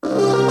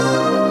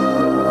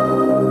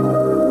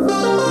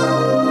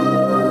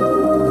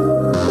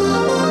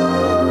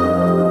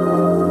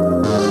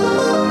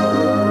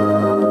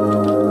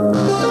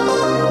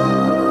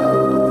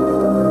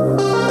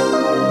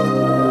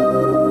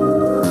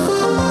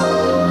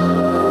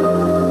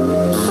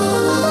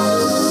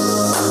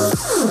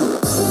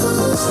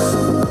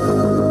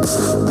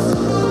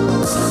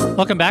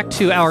Welcome back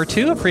to Hour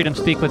 2 of Freedom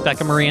Speak with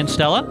Becca Marie and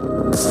Stella.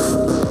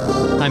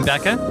 I'm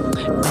Becca.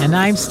 And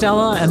I'm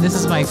Stella, and this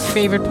is my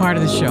favorite part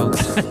of the show.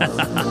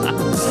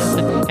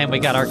 And we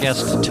got our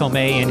guest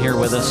Tomei in here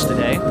with us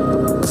today.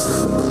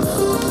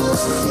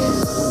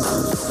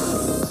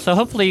 So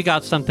hopefully you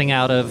got something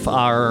out of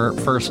our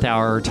first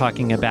hour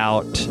talking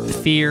about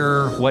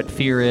fear, what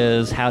fear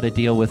is, how to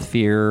deal with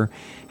fear,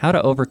 how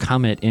to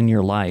overcome it in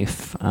your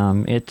life.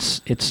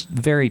 It's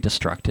very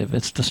destructive.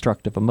 It's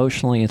destructive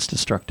emotionally. It's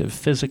destructive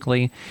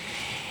physically.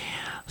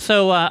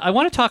 So I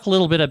want to talk a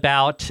little bit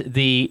about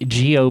the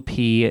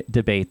GOP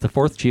debate, the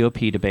fourth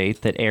GOP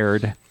debate that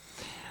aired a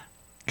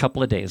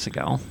couple of days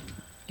ago.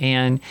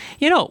 And,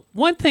 you know,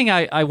 one thing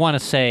I want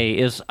to say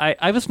is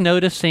I was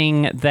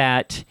noticing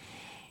that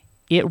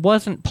it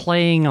wasn't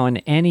playing on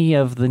any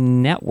of the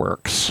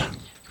networks.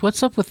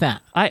 What's up with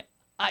that? I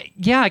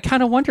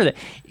kind of wonder that.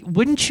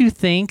 Wouldn't you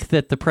think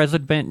that the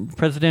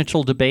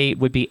presidential debate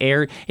would be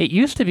aired? It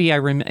used to be,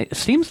 it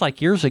seems like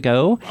years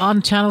ago.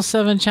 On Channel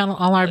 7,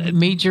 all our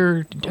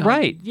major...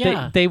 right.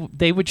 Yeah.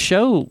 They would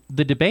show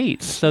the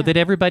debates so that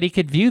everybody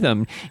could view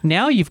them.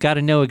 Now you've got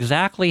to know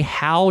exactly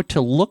how to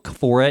look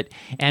for it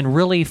and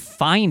really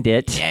find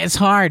it. Yeah, it's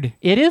hard.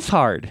 It is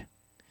hard.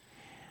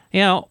 You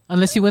know,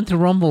 unless you went to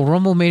Rumble.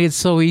 Rumble made it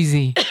so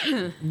easy.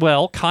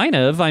 Well, kind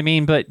of. I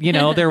mean, but, you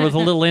know, there was a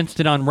little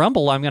incident on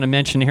Rumble I'm going to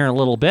mention here in a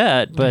little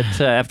bit, but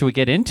after we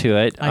get into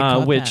it,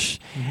 which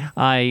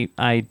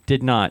I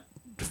did not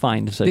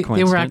find as a coincidence.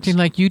 They were acting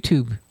like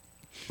YouTube.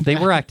 They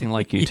were acting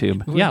like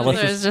YouTube. Yeah,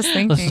 let's just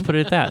put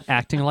it at that.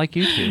 Acting like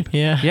YouTube.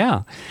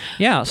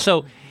 Yeah.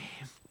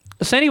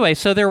 So anyway,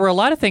 so there were a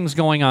lot of things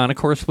going on. Of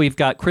course, we've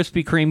got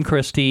Krispy Kreme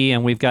Christie,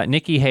 and we've got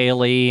Nikki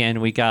Haley,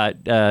 and we got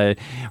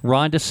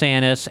Ron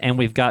DeSantis, and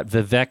we've got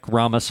Vivek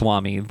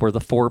Ramaswamy. Were the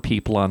four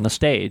people on the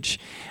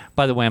stage.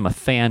 By the way, I'm a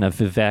fan of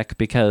Vivek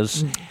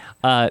because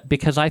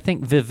I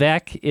think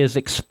Vivek is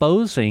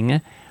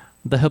exposing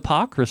the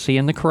hypocrisy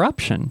and the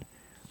corruption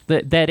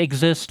that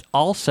exists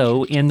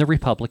also in the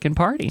Republican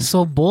Party.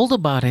 So bold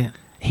about it.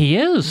 He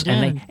is,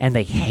 yeah. and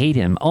they hate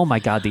him. Oh my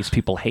God, these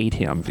people hate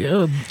him.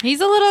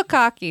 He's a little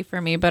cocky for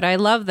me, but I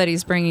love that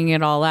he's bringing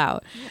it all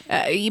out.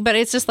 But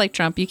it's just like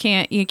Trump. You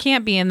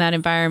can't be in that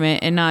environment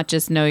and not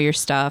just know your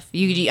stuff.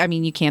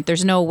 You can't.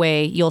 There's no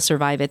way you'll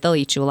survive it. They'll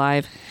eat you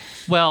alive.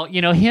 Well,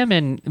 you know, him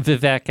and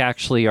Vivek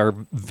actually are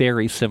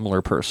very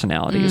similar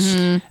personalities.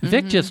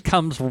 Vic just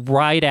comes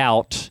right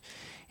out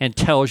and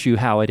tells you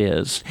how it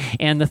is.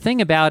 And the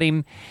thing about him,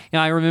 you know,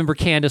 I remember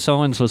Candace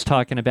Owens was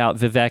talking about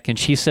Vivek, and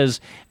she says,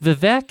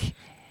 Vivek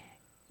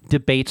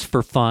debates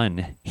for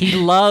fun. He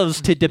loves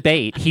to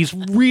debate. He's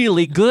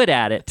really good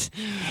at it.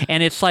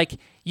 And it's like,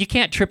 you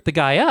can't trip the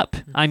guy up.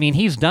 I mean,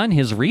 he's done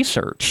his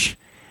research.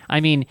 I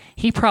mean,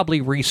 he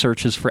probably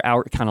researches for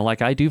hours, kind of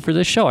like I do for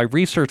this show. I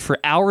research for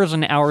hours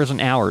and hours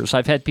and hours.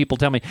 I've had people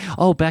tell me,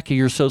 oh, Becca,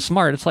 you're so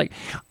smart. It's like,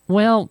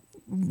 well,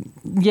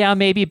 yeah,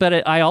 maybe,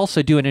 but I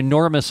also do an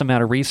enormous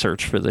amount of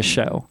research for this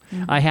show.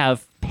 I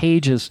have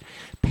pages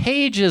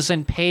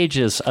and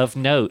pages of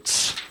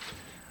notes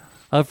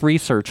of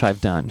research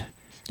I've done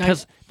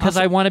because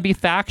I want to be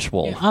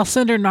factual. I'll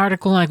send her an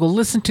article and I go,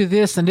 listen to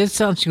this, and it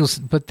sounds, she goes,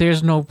 but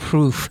there's no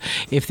proof.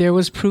 If there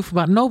was proof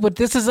about, no, but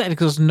this is it. It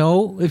goes,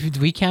 no, if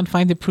we can't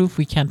find the proof,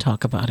 we can't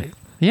talk about it.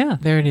 Yeah.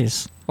 There it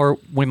is. Or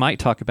we might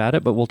talk about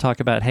it, but we'll talk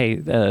about,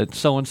 hey,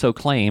 so-and-so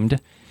claimed.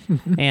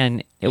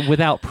 And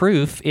without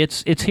proof,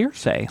 it's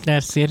hearsay.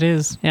 Yes, it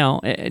is. You know,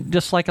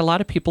 just like a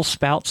lot of people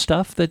spout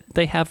stuff that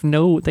they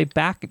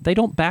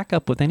don't back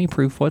up with any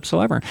proof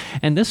whatsoever.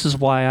 And this is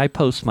why I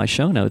post my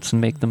show notes and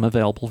make them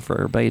available for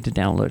everybody to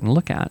download and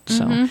look at.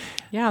 So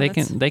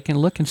they can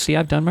look and see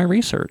I've done my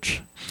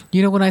research.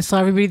 You know, when I saw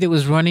everybody that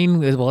was running,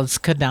 well, it's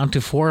cut down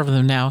to 4 of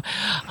them now,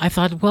 I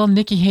thought, well,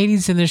 Nikki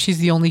Haley's in there. She's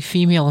the only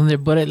female in there,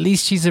 but at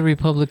least she's a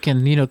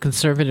Republican, you know,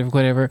 conservative,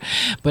 whatever.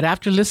 But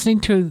after listening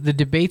to the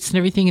debates and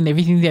everything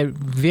that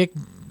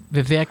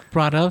Vivek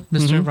brought up,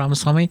 Mr.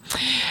 Ramaswamy,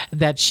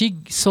 that she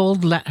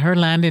sold her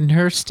land in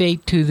her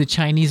state to the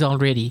Chinese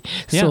already.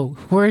 Yeah. So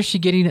where is she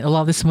getting a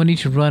lot of this money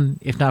to run,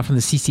 if not from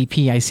the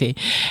CCP, I say?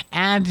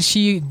 And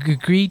she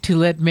agreed to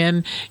let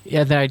men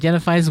that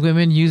identify as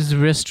women use the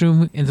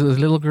restroom and the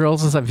little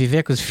girls. And stuff.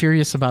 Vivek was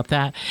furious about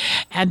that.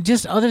 And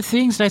just other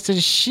things. And I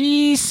said,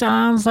 she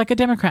sounds like a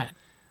Democrat.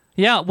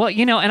 Yeah, well,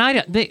 you know,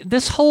 and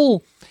this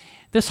whole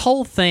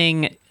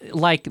thing,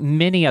 like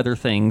many other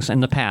things in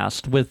the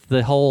past, with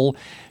the whole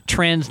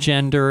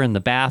transgender and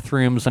the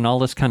bathrooms and all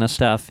this kind of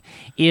stuff,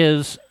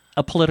 is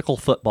a political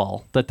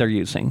football that they're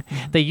using.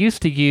 They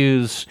used to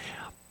use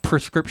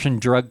prescription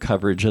drug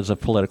coverage as a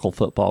political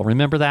football.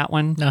 Remember that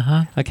one?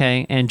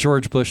 Okay, and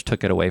George Bush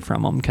took it away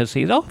from them because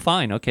he's, oh,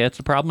 fine, okay, it's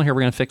a problem here,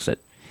 we're going to fix it.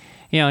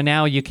 You know,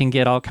 now you can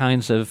get all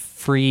kinds of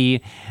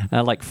free,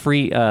 what is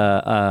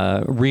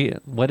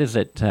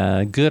it,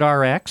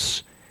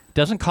 GoodRx.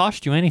 Doesn't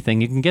cost you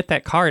anything. You can get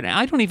that card. And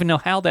I don't even know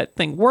how that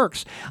thing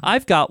works.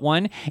 I've got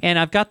one, and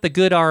I've got the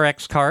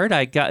GoodRx card.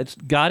 I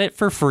got it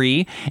for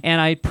free, and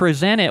I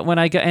present it when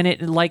I go, and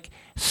it like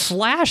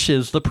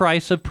slashes the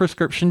price of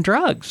prescription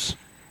drugs.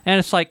 And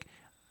it's like,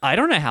 I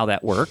don't know how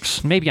that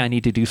works. Maybe I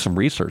need to do some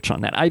research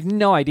on that. I have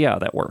no idea how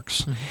that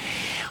works.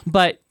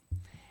 But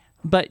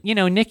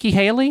Nikki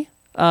Haley,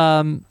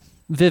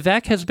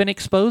 Vivek has been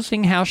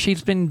exposing how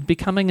she's been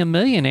becoming a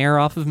millionaire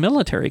off of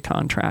military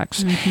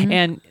contracts.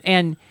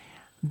 And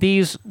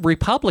these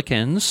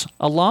Republicans,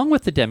 along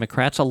with the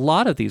Democrats, a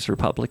lot of these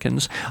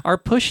Republicans are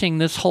pushing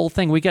this whole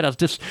thing. We got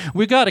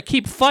to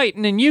keep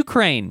fighting in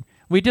Ukraine.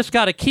 We just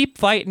got to keep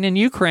fighting in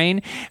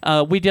Ukraine.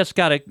 We just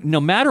got to, no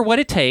matter what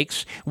it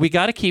takes, we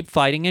got to keep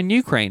fighting in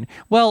Ukraine.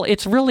 Well,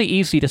 it's really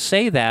easy to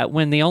say that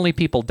when the only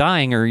people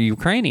dying are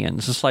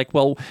Ukrainians. It's like,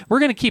 well, we're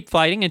going to keep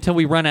fighting until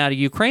we run out of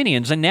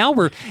Ukrainians. And now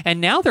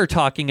they're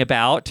talking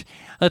about,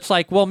 it's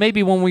like, well,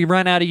 maybe when we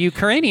run out of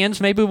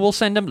Ukrainians, maybe we'll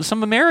send them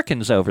some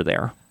Americans over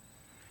there.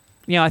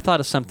 I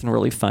thought of something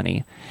really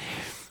funny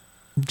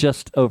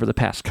just over the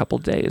past couple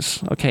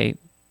days. Okay,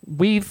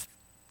 we've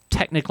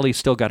technically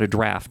still got a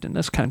draft in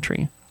this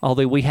country,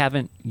 although we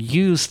haven't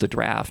used the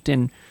draft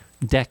in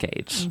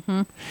decades.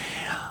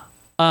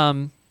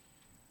 Now,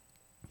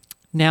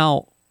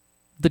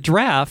 the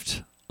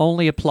draft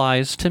only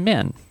applies to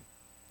men.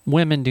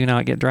 Women do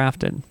not get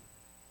drafted.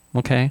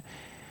 Okay?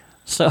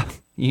 So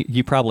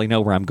you probably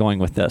know where I'm going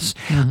with this.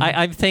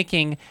 I'm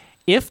thinking,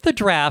 if the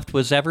draft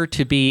was ever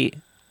to be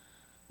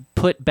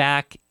put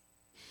back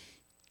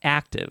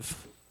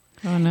active,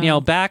 Oh, no.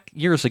 Back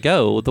years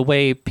ago, the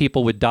way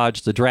people would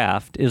dodge the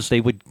draft is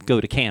they would go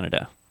to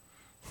Canada.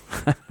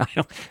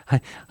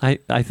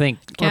 I think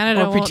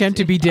Canada or pretend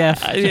to be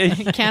deaf.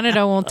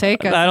 Canada won't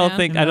take us. I don't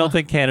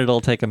think Canada will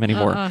take them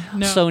anymore.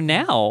 No. So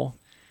now,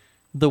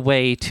 the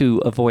way to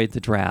avoid the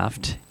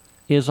draft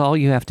is all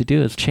you have to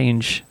do is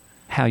change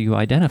how you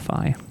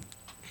identify.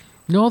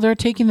 No, they're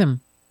taking them.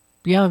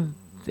 Yeah.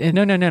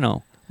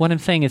 No. What I'm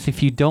saying is,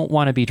 if you don't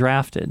want to be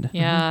drafted,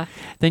 Yeah.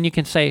 then you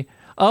can say,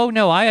 oh,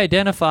 no, I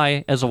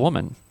identify as a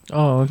woman.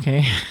 Oh,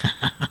 okay.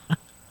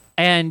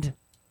 And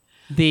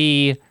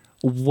the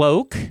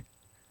woke,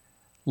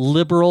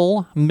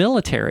 liberal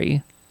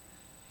military,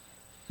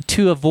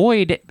 to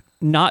avoid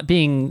not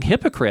being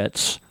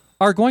hypocrites,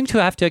 are going to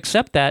have to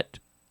accept that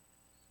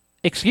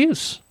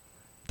excuse.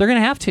 They're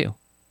going to have to.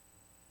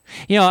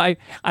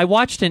 I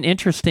watched an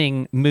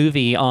interesting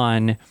movie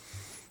on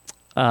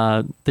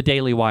the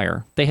Daily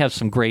Wire. They have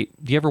some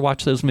great... Do you ever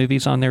watch those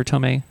movies on there,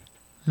 Tomei?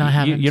 No, I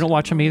haven't. You don't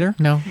watch them either?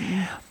 No.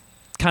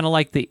 Kind of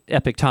like the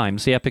Epic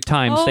Times. The Epic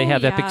Times, they Oh,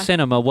 have Epic yeah.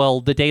 Cinema. Well,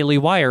 the Daily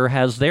Wire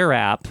has their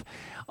app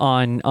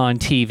on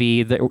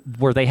TV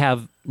where they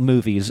have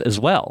movies as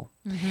well.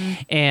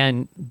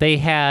 And they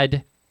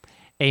had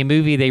a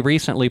movie they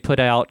recently put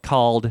out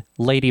called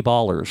Lady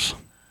Ballers.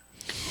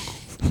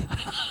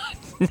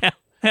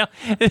 Now,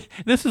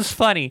 this is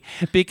funny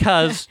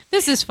because...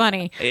 This is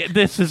funny.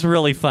 This is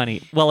really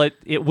funny. Well,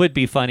 it would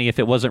be funny if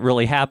it wasn't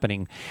really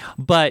happening.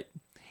 But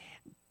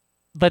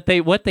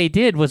what they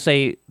did was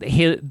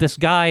this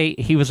guy,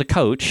 he was a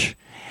coach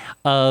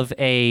of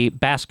a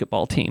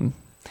basketball team.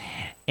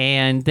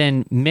 And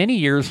then many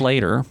years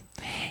later,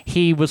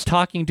 he was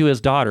talking to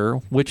his daughter,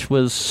 which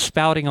was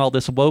spouting all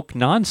this woke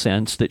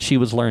nonsense that she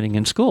was learning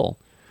in school.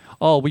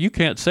 Oh, well, you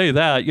can't say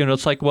that.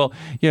 It's like, well,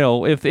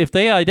 if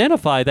they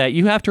identify that,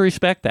 you have to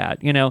respect that,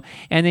 And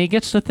then he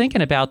gets to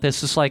thinking about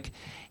this. It's like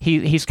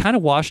he's kind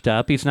of washed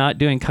up. He's not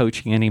doing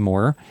coaching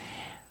anymore.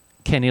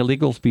 Can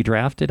illegals be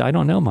drafted? I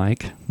don't know,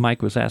 Mike.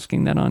 Mike was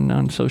asking that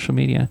on social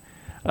media.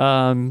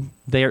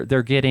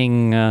 They're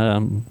getting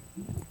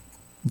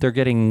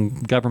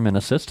government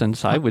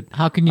assistance.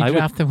 How can you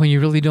draft them when you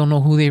really don't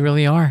know who they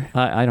really are?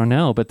 I don't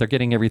know, but they're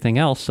getting everything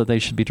else, so they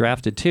should be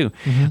drafted too.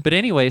 But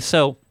anyway,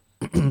 so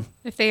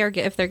If they're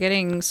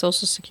getting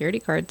Social Security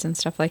cards and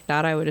stuff like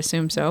that, I would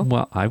assume so.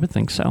 well, I would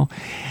think so.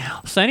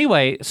 So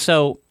anyway,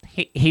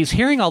 he's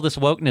hearing all this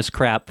wokeness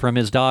crap from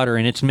his daughter,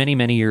 and it's many,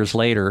 many years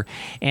later,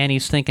 and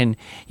he's thinking,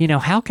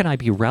 how can I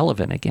be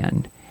relevant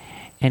again?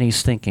 And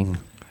he's thinking,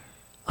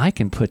 I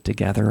can put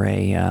together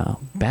a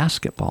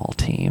basketball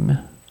team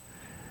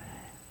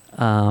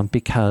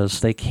because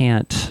they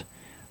can't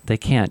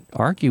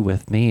argue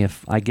with me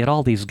if I get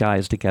all these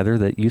guys together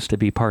that used to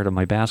be part of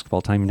my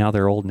basketball team. Now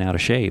they're old and out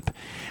of shape,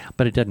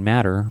 but it doesn't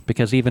matter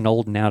because even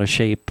old and out of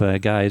shape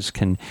guys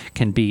can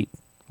beat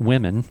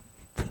women.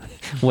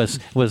 was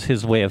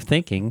his way of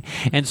thinking.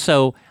 And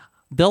so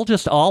they'll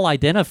just all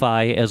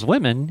identify as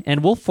women,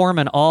 and we'll form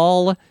an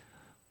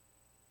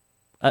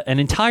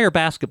entire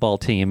basketball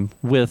team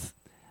with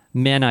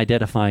men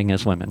identifying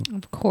as women.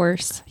 Of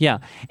course. Yeah.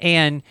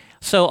 And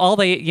so all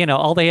they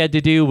had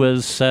to do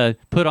was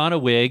put on a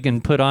wig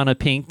and put on a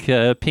pink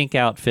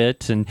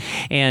outfit,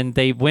 and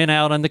they went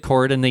out on the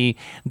court, and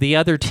the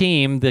other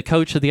team, the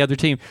coach of the other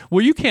team,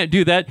 well, you can't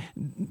do that.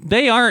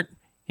 They aren't.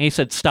 And he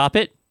said, stop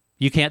it.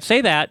 You can't say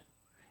that.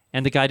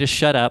 And the guy just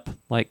shut up,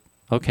 like,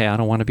 okay, I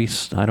don't want to be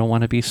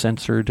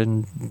censored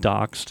and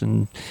doxxed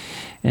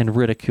and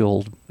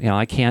ridiculed.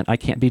 I can't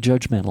be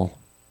judgmental.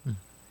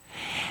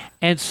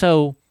 And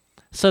so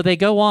they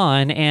go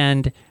on,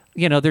 and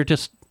they're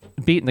just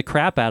beating the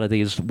crap out of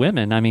these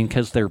women. I mean,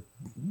 because they're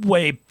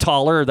way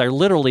taller. They're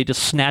literally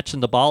just snatching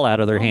the ball out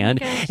of their hand.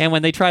 gosh. And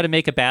when they try to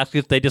make a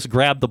basket, they just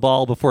grab the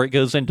ball before it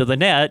goes into the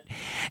net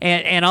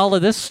and all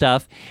of this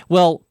stuff.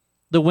 Well,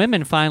 the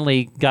women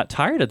finally got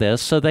tired of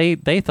this, so they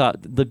thought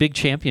the big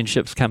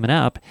championship's coming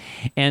up.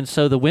 And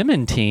so the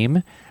women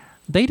team,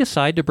 they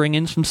decide to bring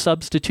in some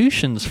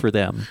substitutions for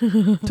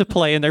them to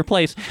play in their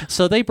place.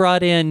 So they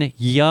brought in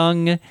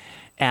young,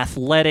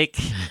 athletic,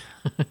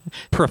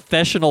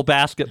 professional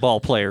basketball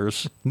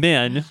players,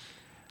 men,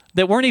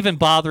 that weren't even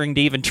bothering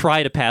to even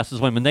try to pass as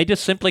women. They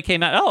just simply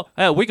came out,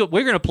 we're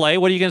going to play.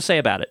 What are you going to say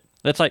about it?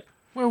 That's like,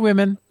 We're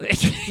women.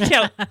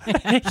 yeah.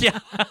 Yeah.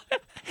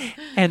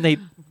 And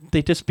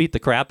they just beat the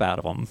crap out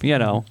of them,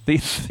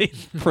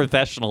 these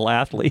professional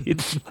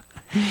athletes.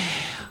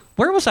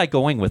 Where was I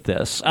going with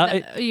this?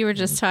 You were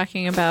just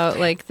talking about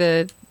like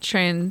the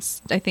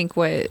trans, I think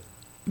what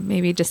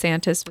maybe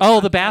DeSantis. Was Oh,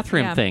 the talking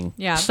bathroom about. thing.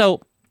 Yeah.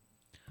 So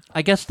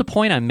I guess the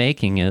point I'm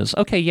making is,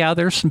 okay, yeah,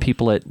 there's some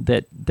people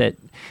that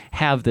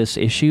have this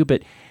issue,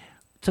 but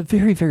it's a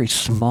very, very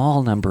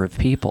small number of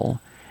people.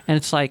 And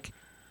it's like,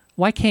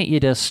 why can't you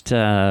just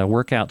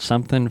work out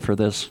something for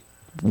this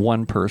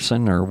one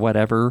person or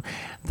whatever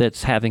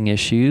that's having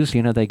issues?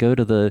 They go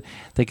to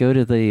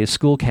the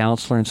school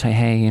counselor and say,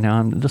 hey,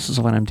 this is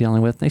what I'm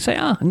dealing with. And they say,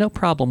 no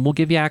problem. We'll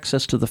give you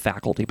access to the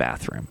faculty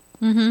bathroom.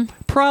 Mm-hmm.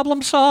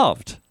 Problem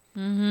solved.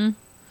 Mm-hmm.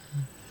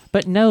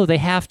 But no, they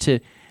have to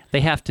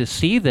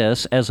see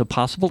this as a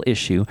possible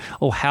issue.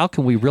 Oh, how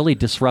can we really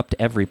disrupt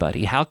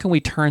everybody? How can we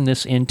turn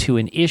this into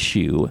an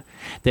issue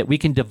that we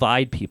can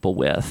divide people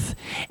with?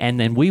 And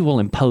then we will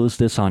impose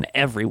this on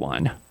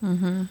everyone.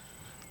 Mm-hmm.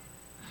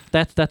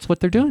 That's what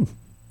they're doing.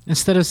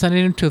 Instead of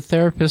sending him to a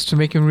therapist to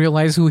make him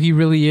realize who he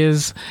really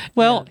is.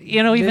 Well,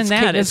 even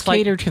that, let's it's like,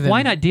 cater to them.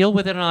 why not deal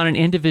with it on an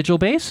individual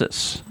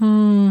basis?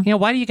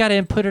 Why do you got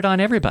to put it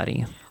on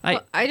everybody? I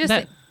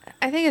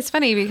think it's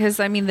funny because,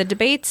 the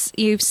debates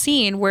you've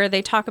seen where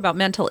they talk about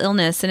mental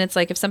illness, and it's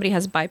like if somebody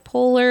has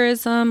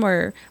bipolarism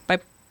or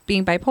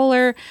being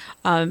bipolar,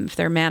 if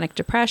they're manic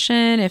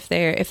depression, if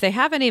they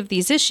have any of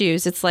these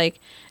issues, it's like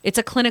it's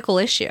a clinical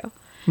issue.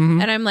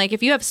 Mm-hmm. And I'm like,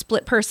 if you have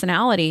split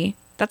personality,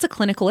 that's a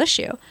clinical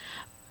issue.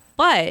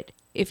 But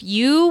if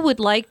you would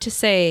like to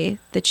say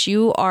that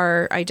you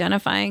are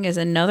identifying as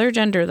another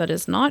gender that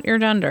is not your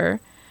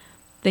gender,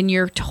 then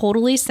you're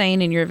totally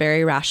sane and you're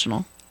very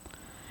rational.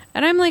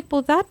 And I'm like,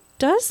 well, that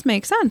does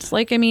make sense.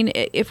 Like,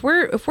 if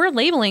we're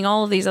labeling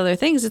all of these other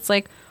things, it's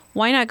like,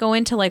 why not go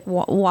into like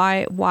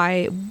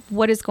why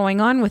what is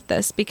going on with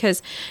this?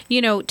 Because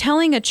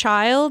telling a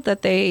child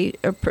that they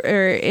are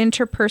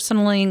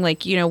interpersonally,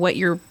 like what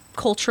you're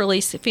culturally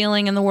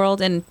feeling in the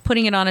world and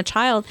putting it on a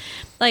child,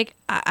 like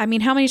how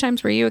many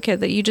times were you a kid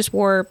that you just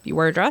wore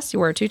a dress, you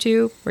wore a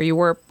tutu, or you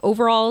wore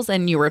overalls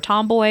and you were a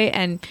tomboy,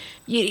 and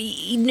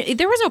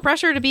there was no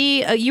pressure to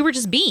be you were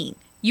just being.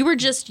 You were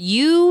just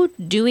you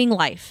doing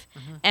life.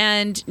 Mm-hmm.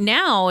 And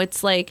now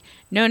it's like,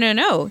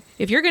 no.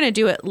 If you're going to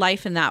do it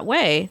life in that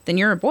way, then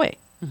you're a boy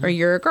or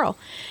you're a girl.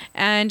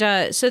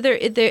 And so there,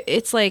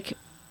 it's like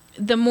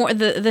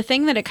the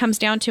thing that it comes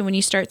down to when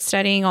you start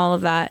studying all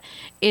of that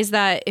is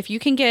that if you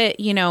can get,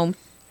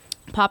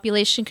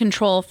 population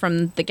control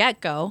from the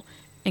get-go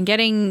and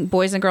getting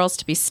boys and girls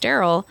to be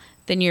sterile,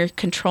 then you're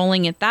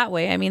controlling it that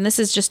way. This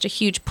is just a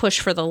huge push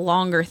for the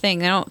longer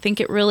thing. I don't think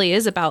it really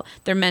is about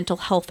their mental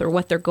health or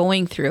what they're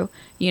going through,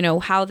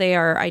 how they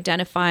are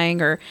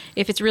identifying, or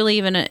if it's really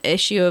even an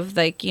issue of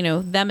like,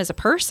 them as a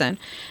person.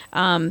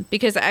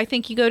 Because I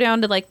think you go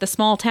down to like the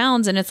small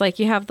towns and it's like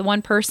you have the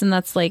one person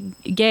that's like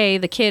gay,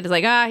 the kid is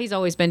like, he's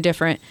always been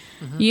different.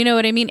 Mm-hmm. You know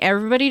what I mean?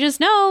 Everybody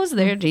just knows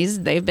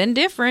they've been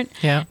different.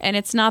 Yeah. And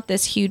it's not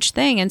this huge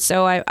thing. And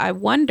so I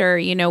wonder,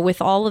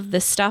 with all of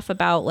this stuff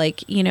about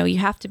like, you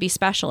have to be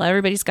special.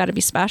 Everybody's got to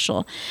be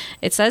special.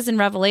 It says in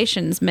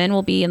Revelations, men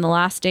will be in the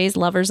last days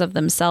lovers of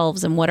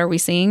themselves. And what are we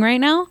seeing right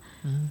now?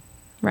 Mm-hmm.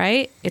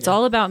 Right? It's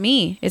all about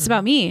me. It's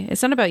about me.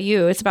 It's not about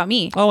you. It's about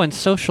me. Oh, and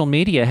social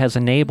media has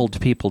enabled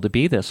people to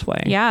be this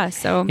way. Yeah.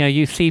 So,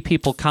 you see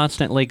people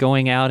constantly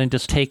going out and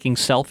just taking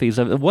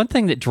selfies. One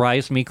thing that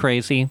drives me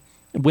crazy,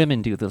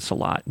 women do this a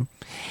lot,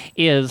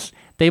 is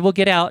they will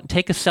get out and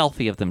take a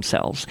selfie of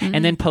themselves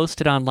and then post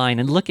it online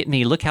and look at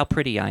me, look how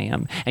pretty I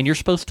am. And you're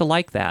supposed to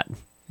like that.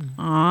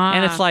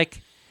 And it's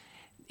like,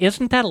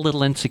 isn't that a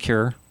little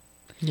insecure?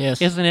 Yes.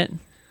 Isn't it?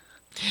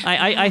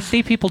 I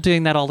see people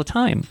doing that all the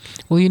time.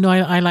 Well,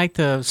 I like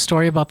the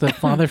story about the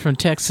father from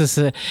Texas.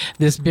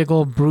 This big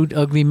old brute,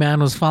 ugly man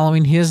was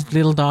following his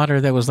little daughter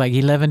that was like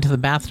 11 to the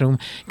bathroom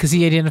because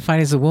he identified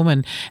as a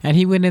woman. And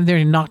he went in there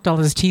and knocked all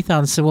his teeth out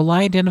and said, well,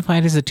 I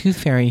identified as a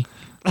tooth fairy.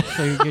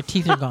 So your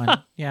teeth are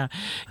gone. Yeah,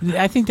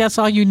 I think that's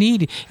all you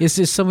need is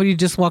just somebody to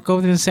just walk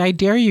over there and say, I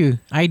dare you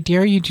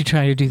to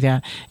try to do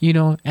that,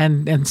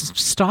 and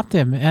stop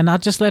them, and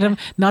not just let him,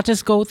 not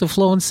just go with the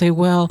flow and say,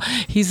 well,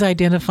 he's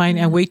identifying,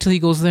 and wait till he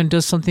goes there and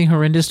does something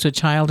horrendous to a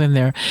child in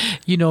there,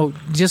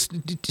 just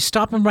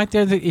stop him right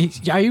there.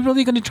 Are you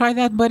really going to try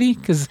that, buddy?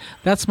 Because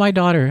that's my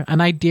daughter,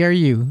 and I dare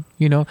you.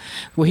 Well,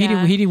 he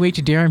didn't wait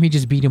to dare him; he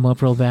just beat him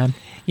up real bad.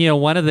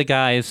 One of the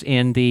guys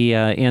in the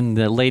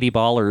Lady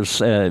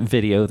Ballers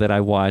video that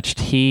I watched,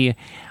 he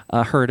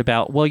heard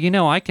about,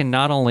 I can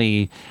not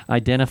only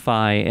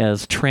identify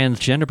as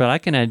transgender, but I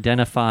can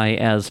identify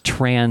as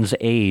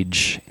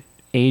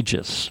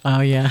ages. Oh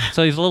yeah.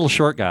 So he's a little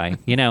short guy,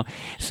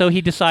 So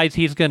he decides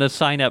he's going to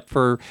sign up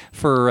for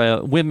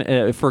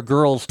women for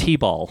girls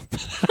t-ball,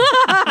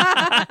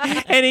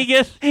 and he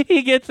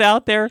gets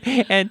out there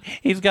and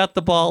he's got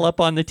the ball up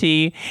on the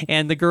tee,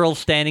 and the girl's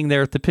standing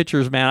there at the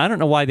pitcher's mound. I don't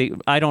know why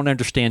I don't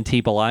understand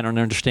t-ball. I don't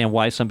understand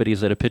why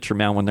somebody's at a pitcher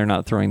mound when they're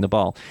not throwing the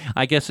ball.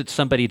 I guess it's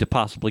somebody to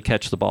possibly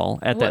catch the ball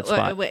at that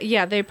spot.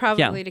 Yeah, they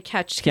probably to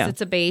catch because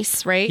it's a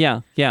base, right?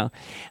 Yeah.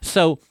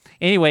 So.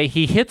 Anyway,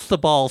 he hits the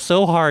ball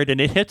so hard,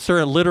 and it hits her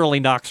and literally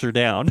knocks her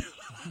down.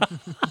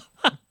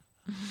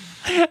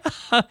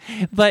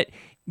 But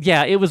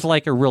yeah, it was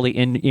like a really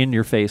in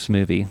your face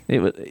movie.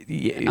 They're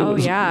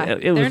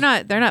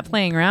not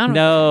playing around.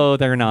 No,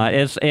 they're not.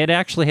 It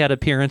actually had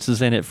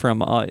appearances in it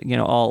from a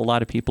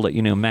lot of people that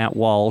Matt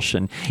Walsh,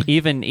 and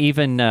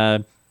even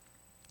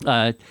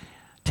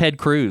Ted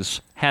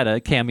Cruz had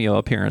a cameo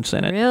appearance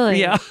in it. Really?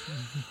 Yeah.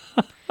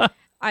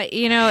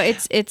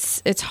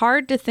 It's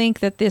hard to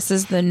think that this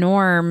is the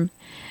norm,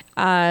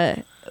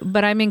 but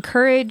I'm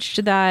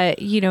encouraged that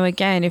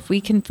again, if we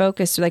can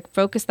focus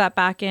that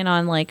back in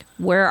on like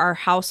where our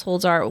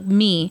households are.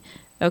 Me,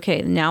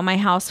 okay, now my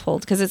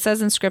household, because it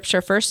says in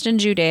Scripture, first in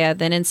Judea,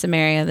 then in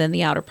Samaria, then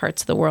the outer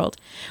parts of the world.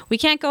 We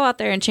can't go out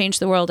there and change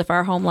the world if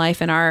our home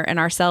life and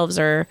ourselves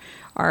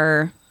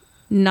are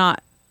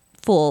not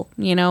full.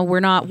 We're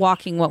not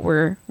walking what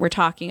we're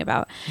talking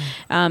about.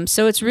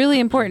 So it's really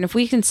important if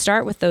we can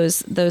start with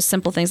those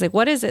simple things, like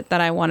what is it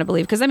that I want to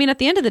believe? Because at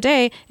the end of the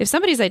day, if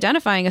somebody's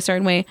identifying a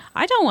certain way,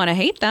 I don't want to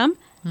hate them.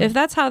 If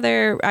that's how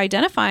they're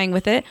identifying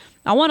with it,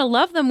 I want to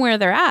love them where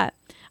they're at.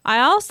 I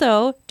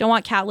also don't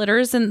want cat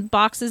litters and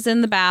boxes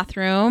in the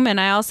bathroom, and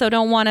I also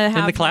don't want to have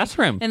in the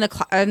classroom.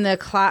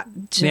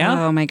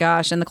 Oh my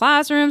gosh, in the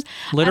classrooms,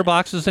 litter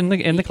boxes in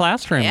the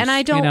classrooms. And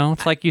I don't.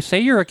 It's like you say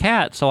you're a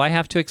cat, so I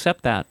have to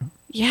accept that.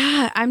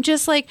 Yeah, I'm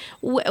just like,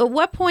 at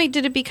what point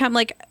did it become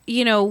like,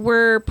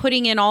 we're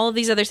putting in all of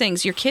these other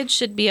things? Your kids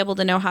should be able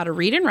to know how to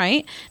read and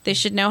write. They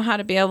should know how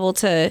to be able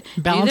to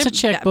balance a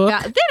checkbook.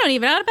 They don't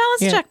even know how to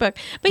balance a checkbook.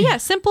 But yeah,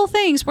 simple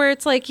things where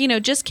it's like,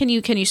 just can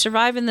you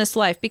survive in this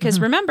life? Because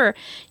remember,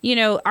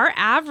 our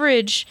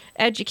average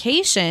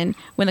education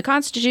when the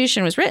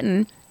Constitution was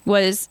written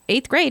was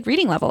 8th grade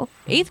reading level.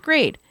 8th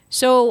grade.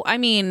 So,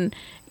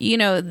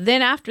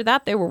 then after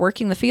that, they were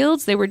working the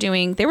fields. They were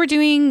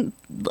doing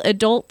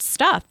adult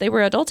stuff. They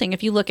were adulting.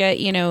 If you look at,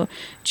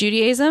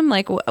 Judaism,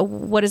 like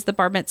what is the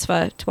bar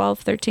mitzvah, 12,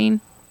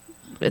 13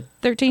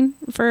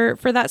 for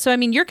that? So,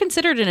 you're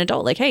considered an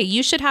adult. Like, hey,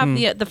 you should have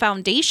the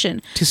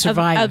foundation to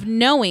survive of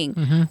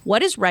knowing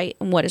what is right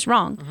and what is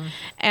wrong.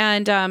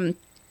 And,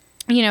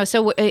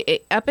 so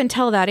up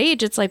until that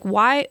age, it's like,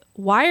 why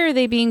are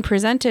they being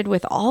presented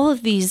with all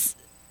of these,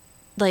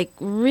 like,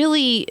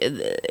 really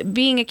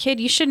being a kid,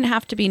 you shouldn't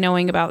have to be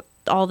knowing about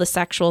all the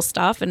sexual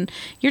stuff, and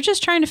you're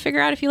just trying to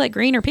figure out if you like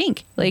green or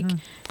pink. Like,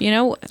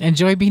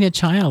 enjoy being a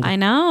child. I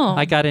know.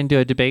 I got into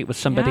a debate with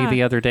somebody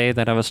the other day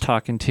that I was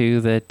talking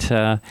to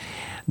that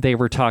they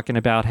were talking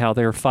about how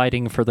they're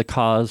fighting for the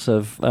cause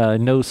of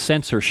no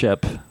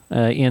censorship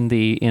in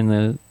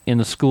the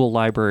school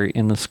library,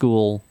 in the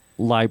school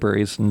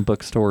libraries and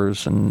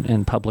bookstores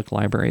and public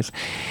libraries.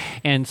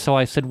 And so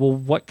I said, well,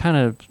 what kind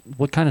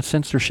of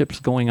censorship is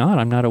going on?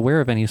 I'm not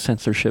aware of any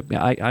censorship.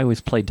 I always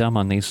play dumb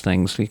on these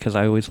things because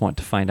I always want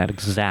to find out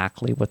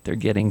exactly what they're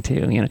getting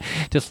to,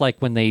 just like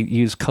when they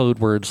use code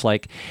words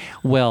like,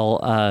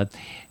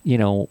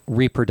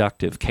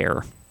 reproductive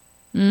care.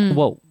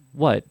 Well,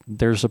 what?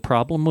 There's a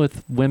problem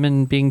with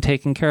women being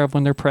taken care of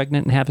when they're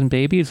pregnant and having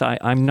babies?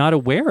 I'm not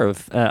aware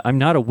of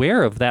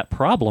that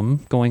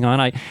problem going on.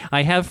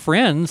 I have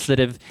friends that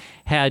have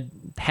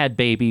had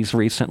babies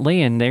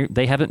recently, and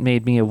they haven't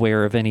made me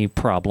aware of any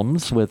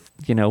problems with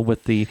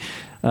the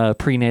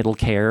prenatal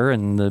care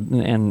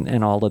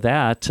and all of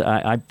that.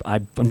 I'm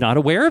not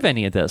aware of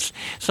any of this.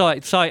 So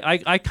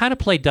I kind of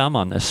play dumb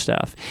on this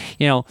stuff,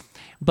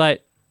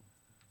 but.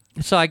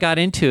 So I got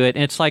into it,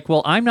 and it's like,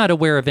 well, I'm not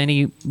aware of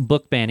any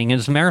book banning.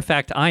 As a matter of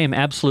fact, I am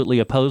absolutely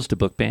opposed to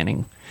book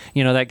banning.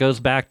 That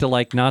goes back to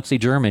like Nazi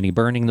Germany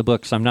burning the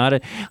books. I'm not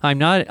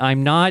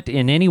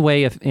in any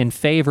way in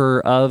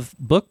favor of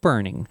book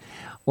burning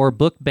or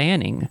book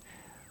banning.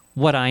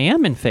 What I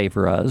am in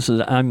favor of is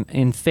I'm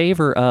in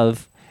favor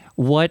of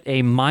what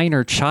a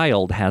minor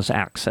child has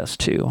access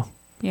to.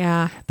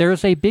 Yeah.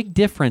 There's a big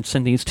difference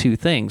in these two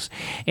things.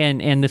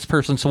 And this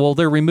person said, well,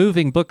 they're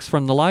removing books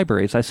from the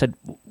libraries. I said,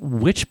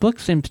 which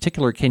books in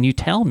particular? Can you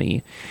tell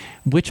me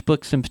which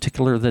books in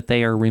particular that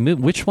they are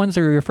removing? Which ones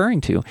are you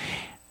referring to?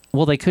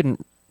 Well, they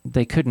couldn't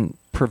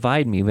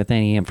provide me with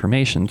any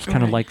information. It's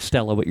kind of like,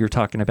 Stella, what you're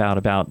talking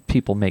about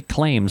people make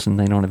claims and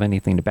they don't have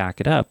anything to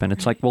back it up. And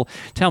it's like, well,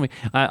 tell me.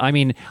 I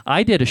mean,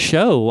 I did a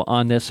show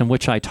on this in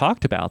which I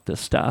talked about this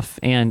stuff,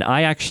 and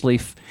I actually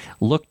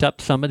looked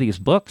up some of these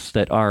books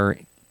that are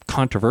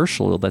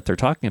controversial that they're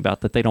talking about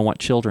that they don't want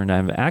children to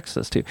have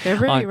access to. They're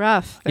really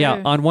rough. Yeah,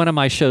 on one of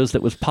my shows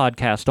that was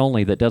podcast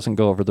only that doesn't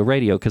go over the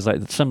radio because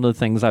some of the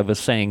things I was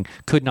saying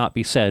could not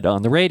be said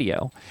on the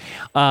radio.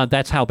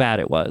 That's how bad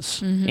it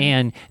was.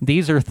 And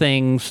these are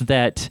things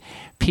that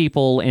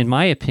people, in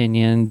my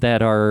opinion,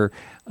 that are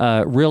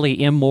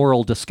really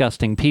immoral,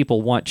 disgusting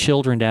people want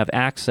children to have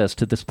access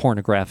to this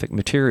pornographic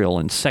material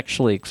and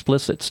sexually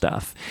explicit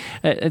stuff.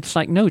 It's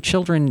like, no,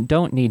 children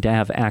don't need to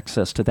have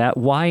access to that.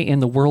 Why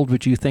in the world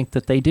would you think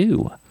that they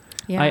do?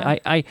 Yeah.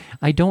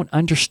 I don't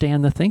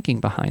understand the thinking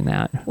behind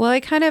that. Well, I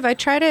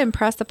try to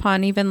impress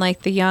upon even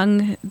like the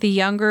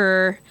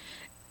younger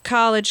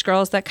college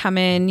girls that come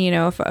in,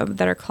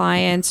 that are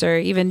clients or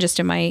even just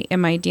in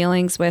my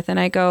dealings with, and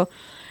I go,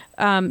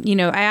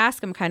 I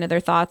ask them kind of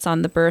their thoughts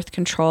on the birth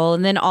control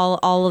and then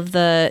all of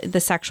the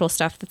sexual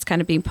stuff that's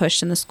kind of being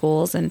pushed in the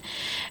schools. And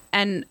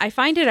I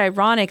find it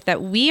ironic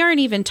that we aren't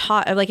even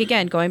taught, like,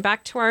 again, going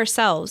back to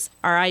ourselves,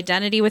 our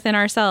identity within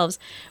ourselves,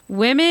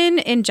 women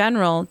in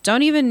general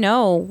don't even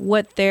know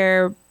what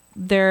their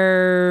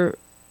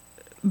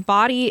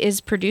body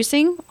is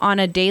producing on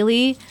a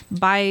daily,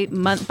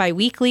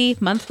 bi-weekly,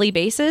 monthly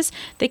basis.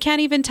 They can't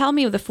even tell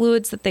me the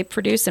fluids that they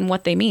produce and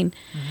what they mean.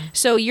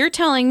 So you're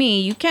telling me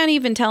you can't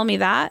even tell me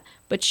that,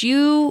 but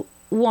you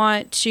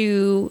want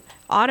to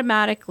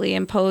automatically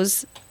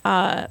impose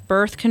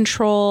birth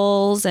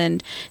controls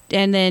and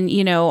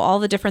then all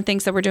the different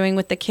things that we're doing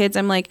with the kids.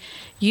 I'm like,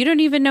 you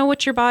don't even know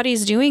what your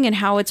body's doing and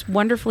how it's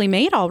wonderfully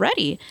made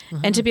already,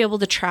 and to be able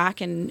to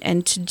track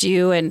and to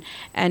do and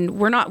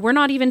we're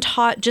not even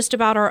taught just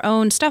about our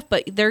own stuff,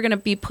 but they're going to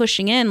be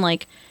pushing in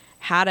like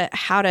how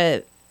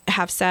to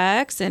have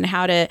sex and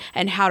how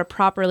to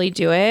properly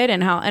do it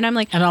and I'm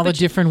like, and all the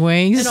different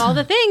ways and all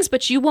the things,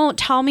 but you won't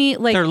tell me,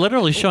 like, they're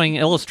literally showing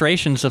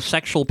illustrations of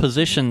sexual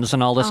positions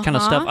and all this kind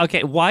of stuff.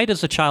 Okay, why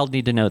does a child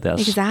need to know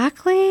this?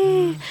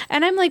 Exactly.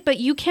 And I'm like, but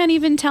you can't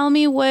even tell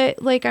me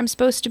what, like, I'm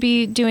supposed to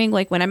be doing,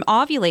 like when I'm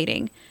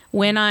ovulating,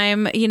 when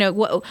I'm,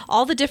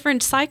 all the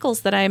different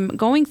cycles that I'm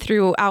going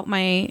throughout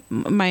my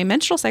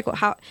menstrual cycle.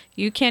 How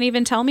you can't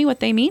even tell me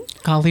what they mean?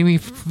 Golly,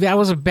 that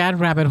was a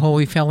bad rabbit hole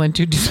we fell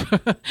into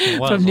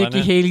from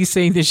Nikki Haley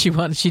saying that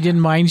she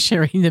didn't mind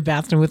sharing the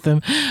bathroom with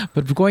them,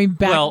 but going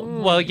back.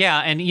 Well,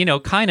 yeah, and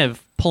kind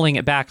of pulling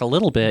it back a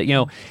little bit.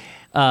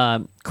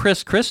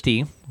 Chris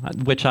Christie,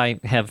 which I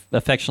have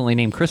affectionately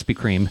named Krispy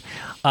Kreme,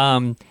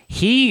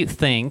 he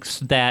thinks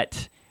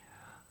that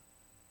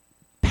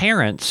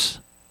parents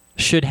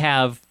should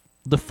have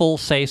the full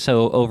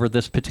say-so over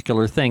this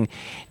particular thing.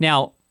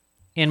 Now,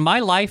 in my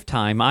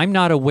lifetime, I'm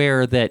not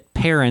aware that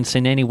parents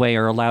in any way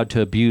are allowed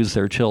to abuse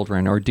their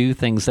children or do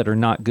things that are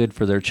not good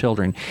for their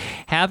children.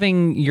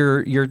 Having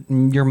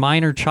your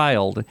minor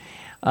child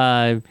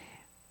have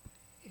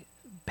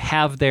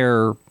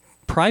their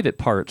private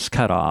parts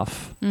cut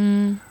off,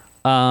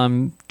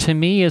 to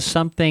me, is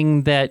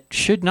something that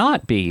should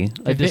not be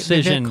a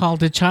decision. They're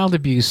called it child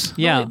abuse.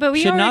 Yeah, but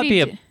we should not be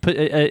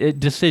a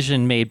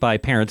decision made by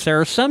parents. There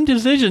are some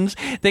decisions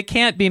that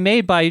can't be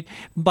made by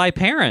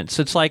parents.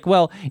 It's like,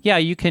 well, yeah,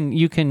 you can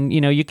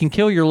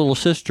kill your little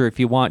sister if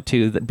you want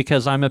to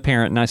because I'm a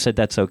parent and I said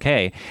that's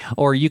okay,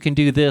 or you can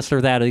do this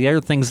or that or the other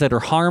things that are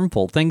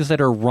harmful, things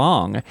that are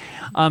wrong.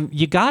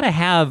 You got to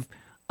have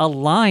a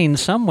line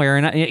somewhere,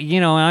 and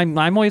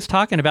I'm always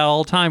talking about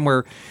all the time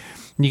where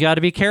you got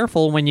to be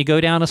careful when you go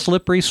down a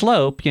slippery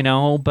slope,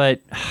 but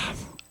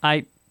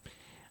I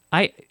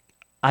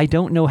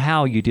don't know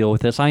how you deal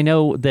with this. I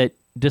know that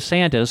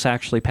DeSantis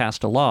actually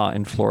passed a law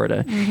in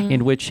Florida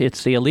in which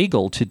it's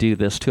illegal to do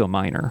this to a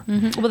minor.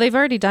 Well, they've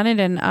already done it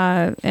in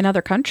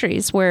other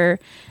countries where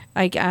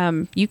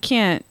you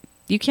can't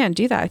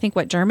do that. I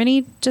think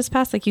Germany just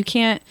passed, like you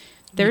can't.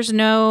 There's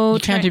no. You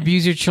can't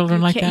abuse your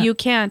children like that. You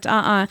can't.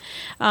 And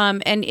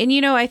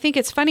I think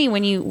it's funny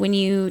when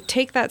you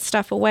take that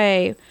stuff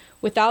away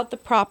without the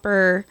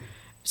proper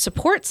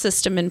support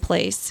system in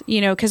place,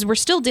 because we're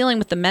still dealing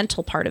with the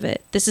mental part of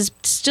it. This is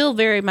still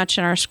very much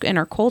in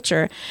our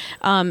culture.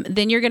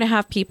 Then you're going to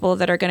have people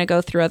that are going to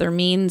go through other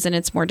means, and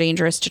it's more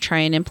dangerous to try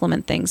and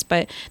implement things.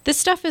 But this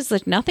stuff is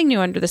like nothing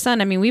new under the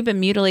sun. I mean, we've been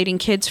mutilating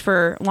kids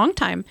for a long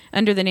time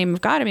under the name of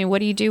God. I mean,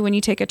 what do you do when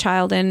you take a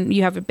child and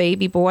you have a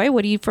baby boy?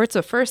 What's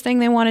the first thing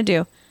they want to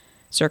do?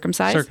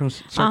 Circumcise.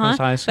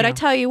 Circumcise. But I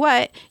tell you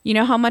what, you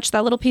know how much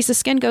that little piece of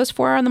skin goes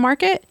for on the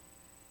market?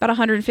 About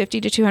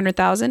 150 to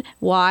 200,000.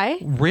 Why?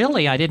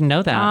 Really? I didn't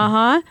know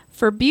that.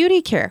 For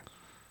beauty care.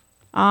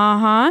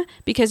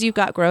 Because you've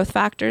got growth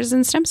factors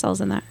and stem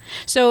cells in that.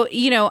 So,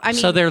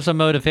 so there's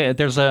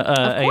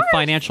a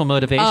financial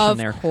motivation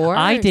there. Course.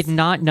 I did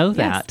not know Yes.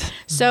 that.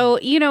 So,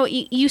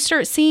 you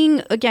start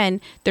seeing,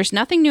 again, there's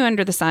nothing new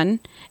under the sun,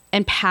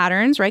 and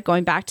patterns, right?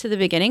 Going back to the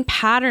beginning,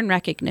 pattern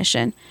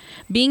recognition,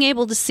 being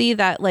able to see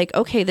that, like,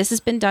 okay, this has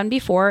been done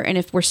before. And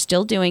if we're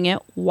still doing it,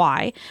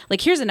 why?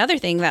 Like, here's another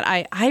thing that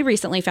I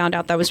recently found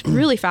out that was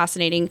really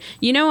fascinating.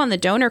 On the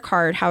donor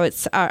card, how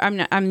it's,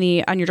 on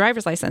your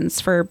driver's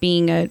license for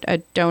being a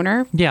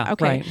donor. Yeah.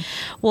 Okay. Right.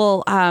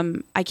 Well,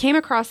 I came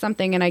across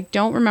something and I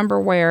don't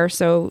remember where,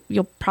 so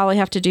you'll probably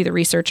have to do the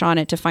research on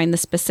it to find the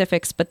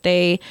specifics. But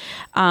they,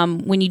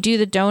 when you do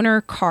the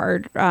donor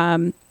card,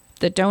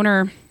 the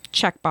donor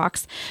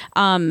checkbox,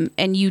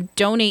 and you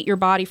donate your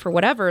body for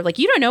whatever, like,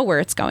 you don't know where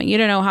it's going. You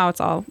don't know how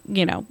it's all,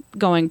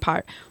 going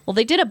part. Well,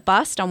 they did a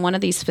bust on one of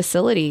these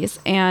facilities,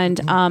 and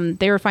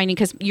they were finding,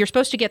 because you're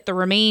supposed to get the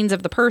remains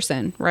of the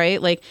person,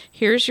 right? Like,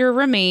 here's your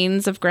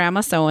remains of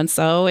grandma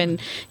so-and-so and,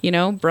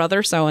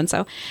 brother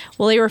so-and-so.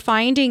 Well, they were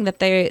finding that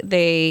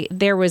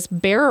there was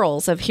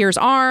barrels of, here's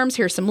arms,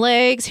 here's some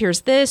legs,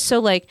 here's this. So,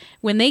 like,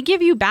 when they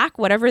give you back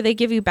whatever they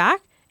give you back,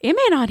 it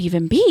may not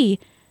even be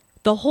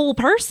the whole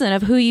person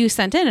of who you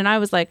sent in. And I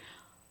was like,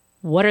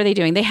 what are they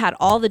doing? They had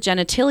all the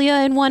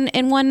genitalia in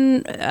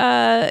one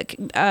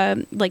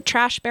like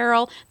trash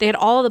barrel. They had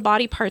all the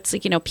body parts,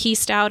 like,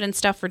 pieced out and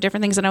stuff for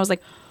different things. And I was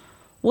like,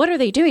 what are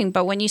they doing?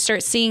 But when you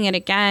start seeing it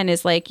again,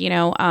 is like, there's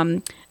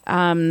a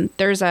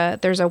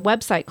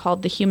website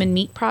called the Human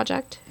Meat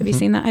Project. Have you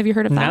seen that? Have you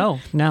heard of that?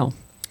 No.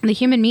 The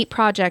Human Meat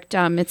Project,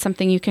 it's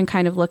something you can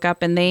kind of look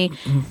up, and they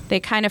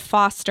kind of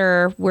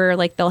foster where,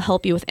 like, they'll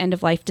help you with end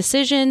of life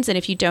decisions. And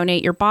if you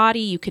donate your body,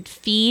 you could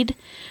feed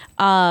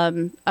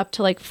up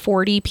to like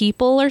 40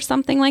 people or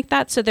something like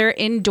that. So they're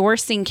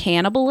endorsing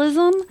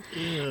cannibalism.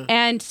 Yeah.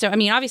 And so, I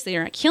mean, obviously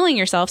you're not killing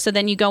yourself. So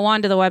then you go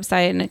onto the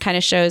website and it kind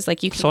of shows,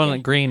 like, you can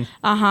Soylent Green.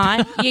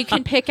 You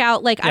can pick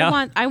out, like,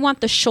 yeah. I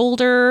want the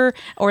shoulder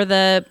or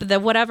the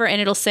whatever,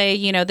 and it'll say,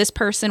 this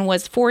person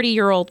was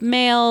 40-year-old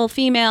male,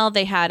 female,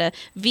 they had a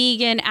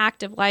vegan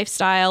active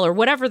lifestyle or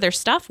whatever their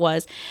stuff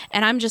was.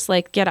 And I'm just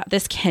like, get up,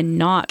 this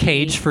cannot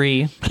cage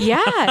free.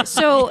 Yeah.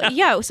 So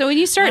when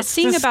you start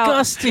seeing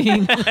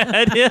disgusting.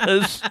 It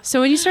is.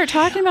 So when you start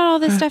talking about all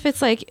this stuff, it's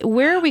like,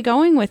 where are we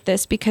going with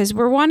this? Because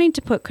we're wanting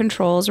to put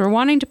controls, we're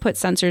wanting to put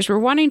sensors, we're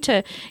wanting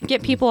to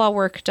get people all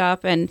worked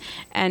up and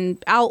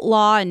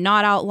outlaw and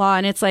not outlaw.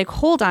 And it's like,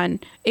 hold on.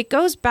 It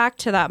goes back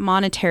to that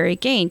monetary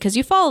gain, because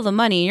you follow the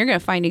money, you're going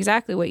to find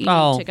exactly what you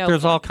need to go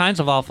there's for. all kinds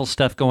of awful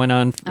stuff going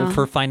on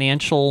for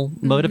financial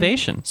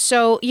motivation.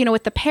 So,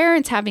 with the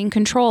parents having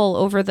control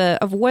over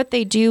of what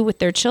they do with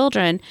their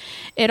children,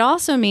 it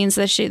also means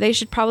that they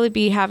should probably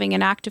be having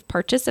an active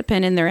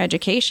participant in their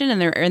education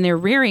and their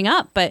rearing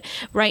up. But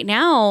right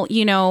now,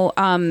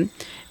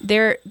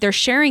 they're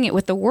sharing it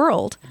with the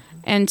world.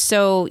 And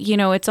so,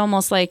 it's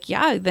almost like,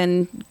 yeah,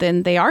 then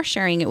they are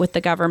sharing it with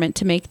the government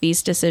to make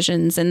these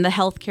decisions and the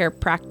healthcare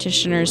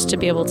practitioners to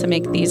be able to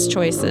make these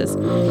choices,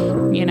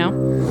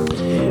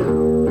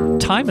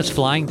 Time is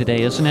flying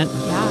today, isn't it?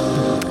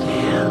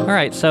 Yeah. All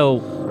right, so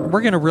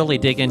we're going to really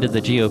dig into the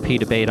GOP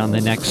debate on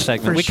the next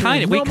segment. We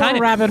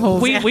rabbit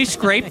holes. We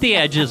scraped the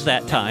edges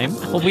that time.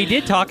 Well, we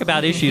did talk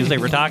about issues they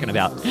were talking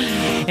about.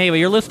 Anyway,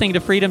 you're listening to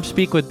Freedom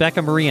Speak with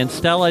Becca Marie and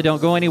Stella.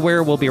 Don't go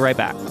anywhere. We'll be right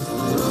back.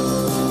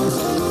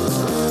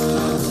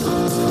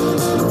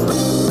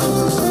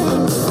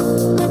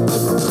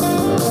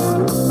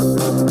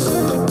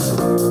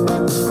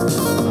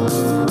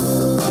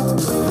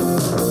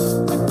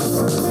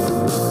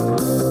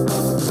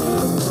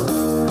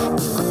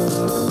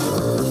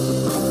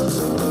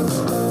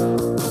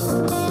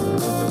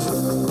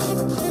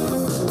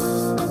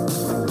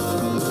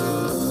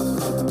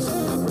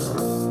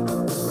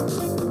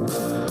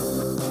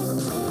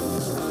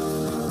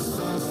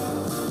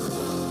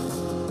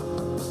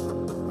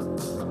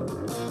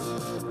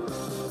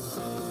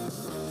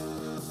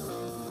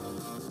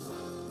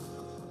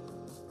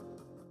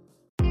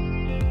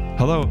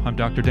 Hello, I'm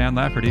Dr. Dan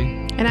Lafferty.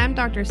 And I'm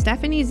Dr.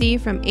 Stephanie Z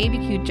from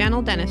ABQ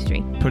Gentle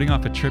Dentistry. Putting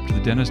off a trip to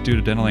the dentist due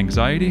to dental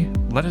anxiety?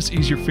 Let us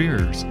ease your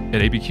fears.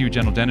 At ABQ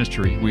Gentle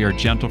Dentistry, we are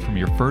gentle from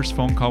your first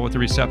phone call with the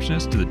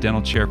receptionist to the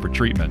dental chair for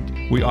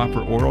treatment. We offer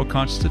oral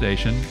conscious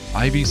sedation,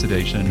 IV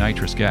sedation, and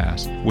nitrous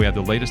gas. We have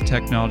the latest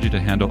technology to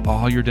handle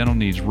all your dental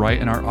needs right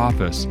in our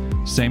office.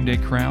 Same-day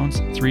crowns,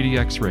 3D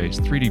x-rays,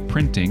 3D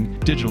printing,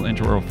 digital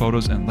intraoral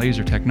photos, and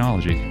laser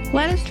technology.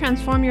 Let us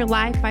transform your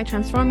life by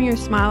transforming your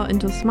smile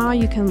into a smile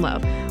you can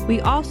love.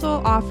 We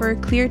also offer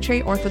clear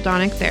tray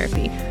orthodontic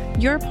therapy.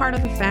 You're part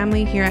of the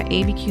family here at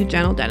ABQ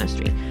Gentle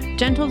Dentistry.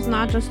 Gentle is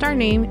not just our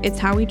name, it's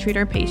how we treat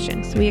our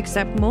patients. We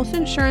accept most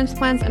insurance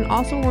plans and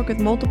also work with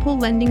multiple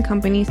lending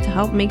companies to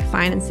help make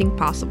financing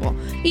possible.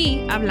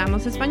 Y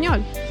hablamos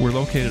español. We're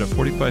located at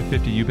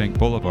 4550 Eubank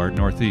Boulevard,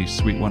 Northeast,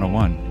 Suite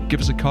 101.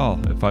 Give us a call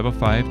at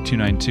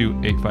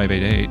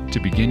 505-292-8588 to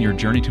begin your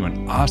journey to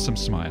an awesome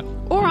smile.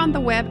 Or on the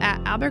web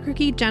at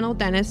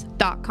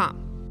albuquerquegentledentist.com.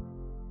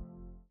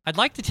 I'd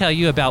like to tell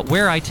you about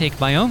where I take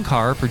my own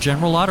car for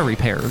general auto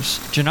repairs.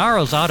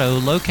 Gennaro's Auto,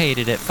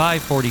 located at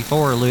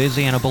 544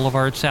 Louisiana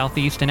Boulevard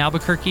Southeast in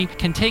Albuquerque,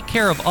 can take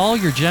care of all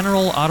your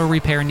general auto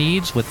repair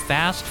needs with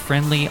fast,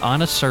 friendly,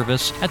 honest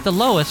service at the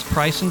lowest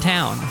price in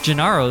town.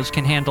 Gennaro's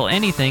can handle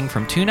anything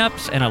from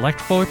tune-ups and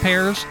electrical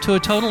repairs to a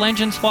total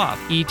engine swap.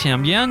 Y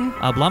también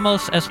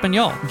hablamos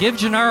español. Give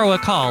Gennaro a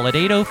call at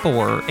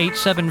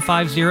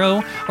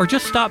 804-8750 or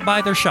just stop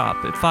by their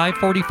shop at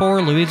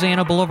 544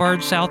 Louisiana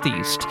Boulevard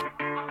Southeast.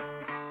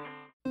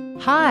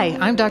 Hi,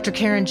 I'm Dr.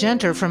 Karen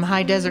Genter from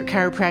High Desert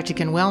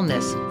Chiropractic and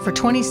Wellness. For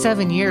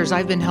 27 years,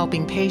 I've been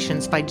helping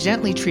patients by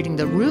gently treating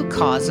the root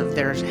cause of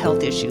their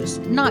health issues,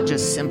 not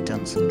just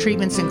symptoms.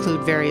 Treatments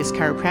include various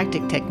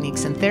chiropractic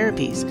techniques and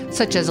therapies,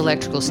 such as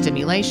electrical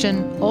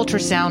stimulation,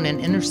 ultrasound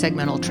and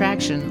intersegmental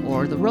traction,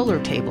 or the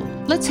roller table.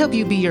 Let's help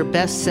you be your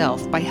best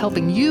self by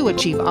helping you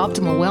achieve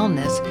optimal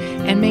wellness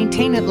and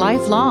maintain it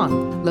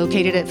lifelong.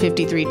 Located at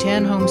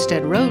 5310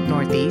 Homestead Road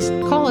Northeast,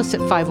 call us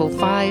at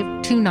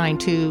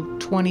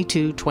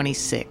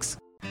 505-292-2226.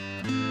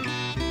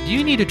 Do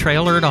you need a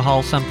trailer to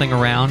haul something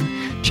around?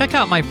 Check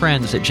out my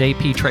friends at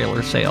JP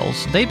Trailer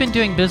Sales. They've been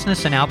doing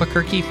business in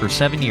Albuquerque for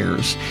 7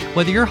 years.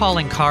 Whether you're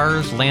hauling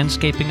cars,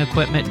 landscaping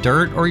equipment,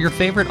 dirt, or your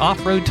favorite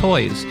off-road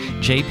toys,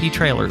 JP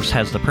Trailers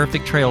has the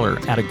perfect trailer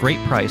at a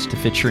great price to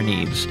fit your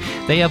needs.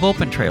 They have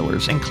open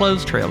trailers and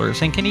closed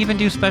trailers and can even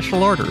do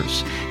special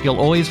orders. You'll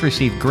always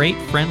receive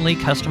great, friendly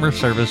customer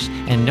service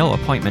and no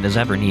appointment is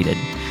ever needed.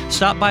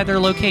 Stop by their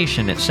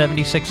location at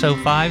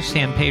 7605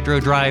 San Pedro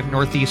Drive,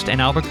 Northeast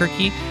in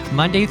Albuquerque,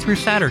 Monday through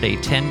Saturday,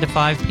 10 to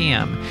 5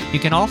 p.m. You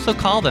can also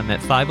call them at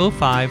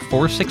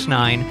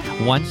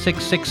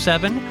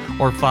 505-469-1667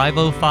 or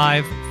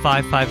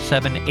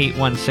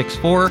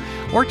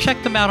 505-557-8164 or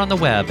check them out on the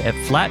web at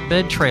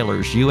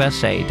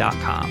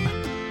flatbedtrailersusa.com.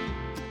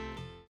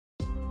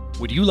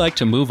 Would you like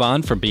to move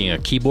on from being a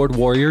keyboard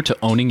warrior to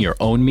owning your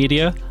own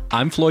media?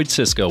 I'm Floyd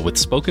Cisco with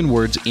Spoken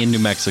Words in New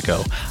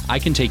Mexico. I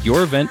can take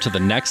your event to the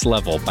next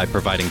level by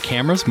providing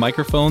cameras,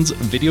 microphones,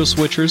 video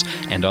switchers,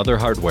 and other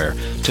hardware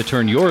to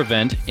turn your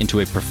event into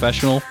a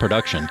professional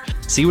production.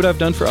 See what I've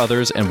done for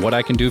others and what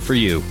I can do for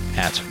you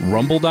at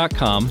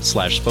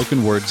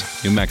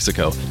rumble.com/spokenwords New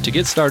Mexico. To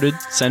get started,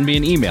 send me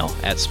an email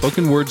at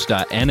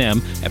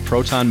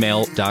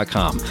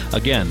spokenwords.nm@protonmail.com.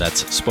 Again,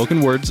 that's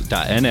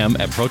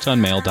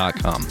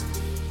spokenwords.nm@protonmail.com.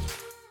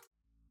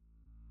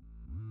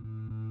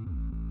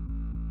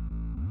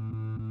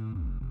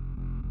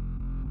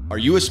 Are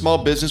you a small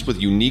business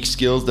with unique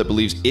skills that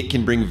believes it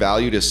can bring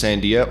value to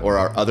Sandia or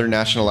our other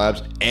national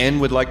labs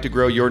and would like to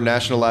grow your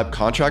national lab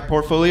contract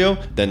portfolio?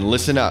 Then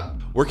listen up.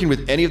 Working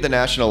with any of the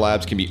national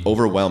labs can be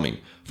overwhelming.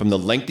 From the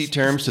lengthy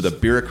terms to the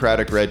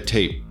bureaucratic red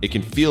tape, it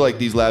can feel like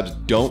these labs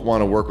don't want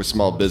to work with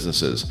small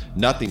businesses.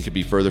 Nothing could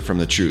be further from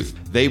the truth.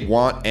 They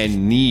want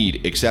and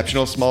need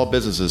exceptional small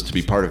businesses to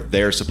be part of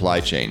their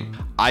supply chain.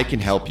 I can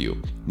help you.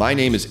 My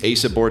name is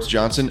Asa Bortz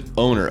Johnson,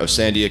 owner of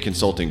Sandia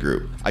Consulting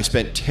Group. I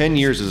spent 10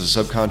 years as a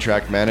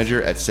subcontract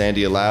manager at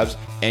Sandia Labs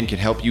and can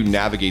help you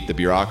navigate the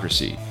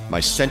bureaucracy.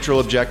 My central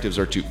objectives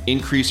are to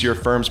increase your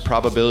firm's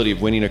probability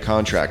of winning a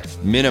contract,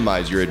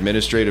 minimize your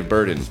administrative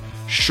burden,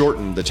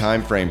 shorten the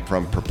time frame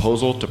from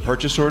proposal to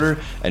purchase order,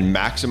 and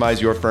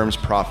maximize your firm's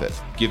profit.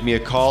 Give me a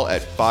call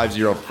at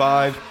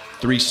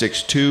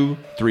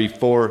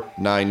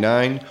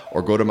 505-362-3499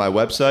 or go to my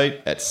website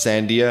at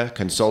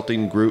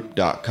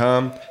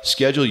sandiaconsultinggroup.com.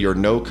 Schedule your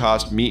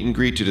no-cost meet and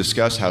greet to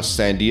discuss how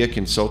Sandia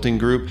Consulting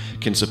Group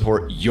can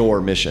support your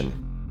mission.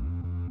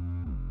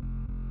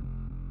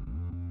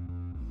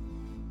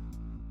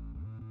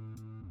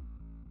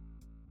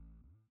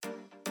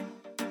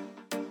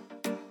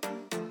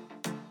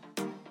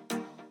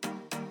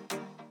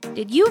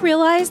 Did you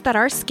realize that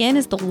our skin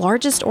is the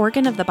largest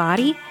organ of the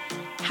body?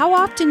 How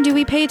often do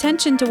we pay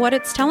attention to what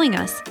it's telling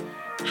us?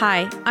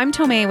 Hi, I'm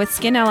Tomei with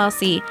Skin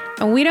LLC,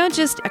 and we don't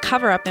just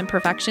cover up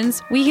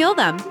imperfections, we heal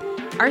them.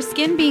 Our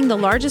skin, being the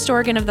largest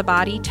organ of the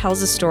body,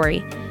 tells a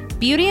story.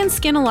 Beauty and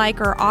skin alike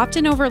are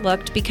often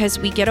overlooked because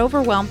we get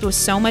overwhelmed with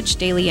so much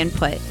daily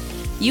input.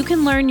 You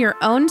can learn your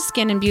own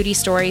skin and beauty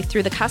story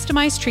through the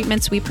customized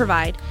treatments we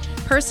provide,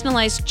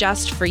 personalized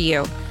just for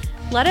you.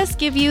 Let us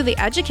give you the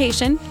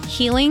education,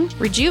 healing,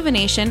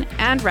 rejuvenation,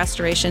 and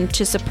restoration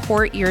to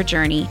support your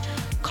journey.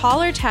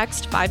 Call or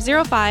text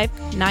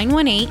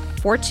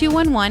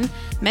 505-918-4211,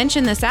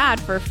 mention this ad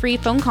for a free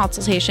phone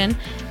consultation,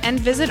 and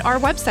visit our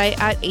website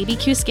at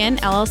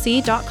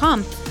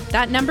abqskinllc.com.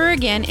 That number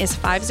again is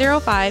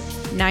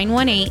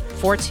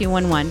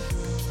 505-918-4211.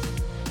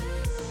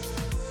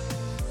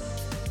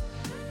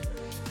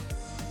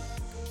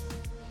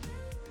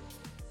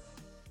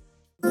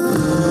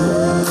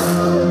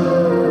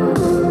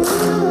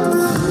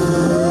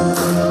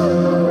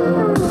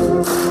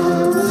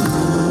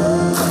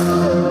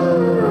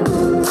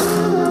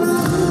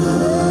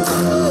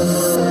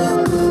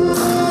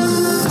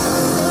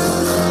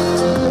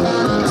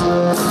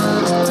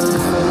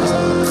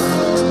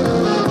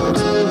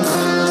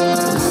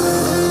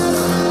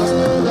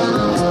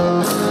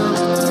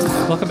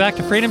 Welcome back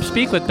to Freedom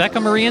Speak with Becca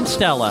Marie and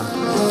Stella.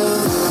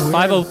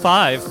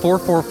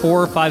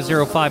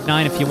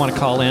 505-444-5059 if you want to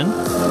call in.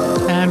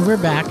 And we're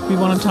back. We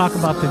want to talk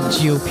about the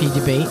GOP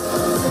debate.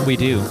 We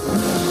do.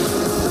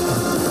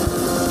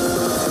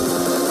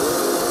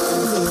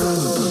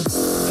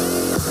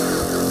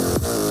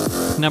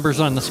 Numbers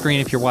on the screen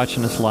if you're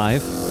watching us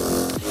live.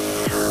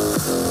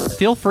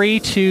 Feel free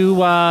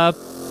to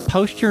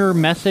post your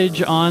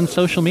message on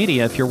social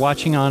media if you're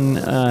watching on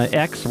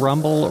X,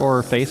 Rumble,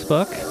 or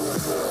Facebook.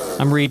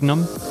 I'm reading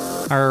them.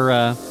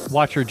 Our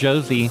watcher,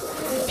 Josie,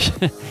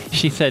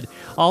 she said,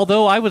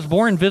 although I was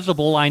born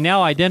visible, I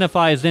now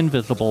identify as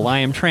invisible. I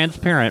am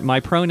transparent. My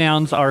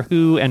pronouns are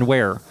who and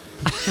where.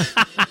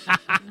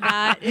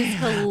 That is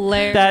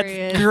hilarious.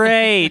 That's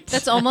great.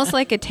 That's almost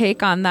like a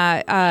take on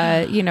that,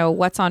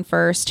 what's on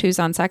first, who's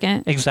on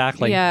second.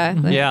 Exactly. Yeah.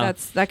 Yeah.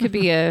 That could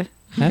be a...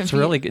 That's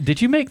really good.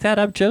 Did you make that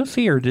up,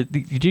 Josie, or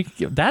did you?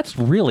 That's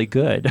really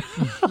good.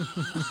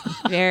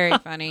 Very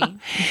funny.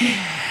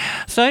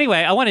 So anyway,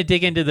 I want to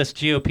dig into this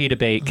GOP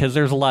debate because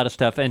there's a lot of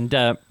stuff, and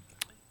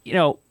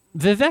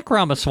Vivek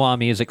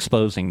Ramaswamy is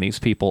exposing these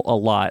people a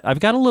lot. I've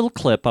got a little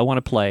clip I want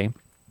to play.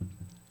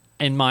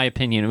 In my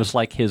opinion, it was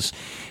like his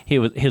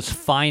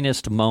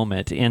finest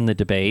moment in the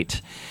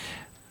debate.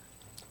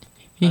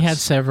 He had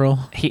several.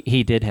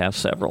 He did have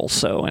several.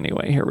 So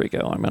anyway, here we go.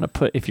 I'm going to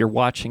put, if you're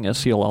watching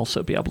us, you'll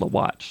also be able to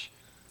watch.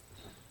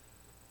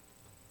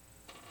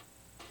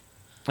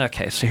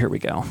 Okay, so here we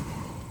go.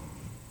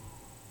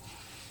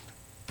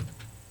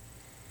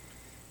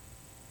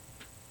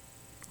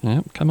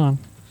 Yep, come on.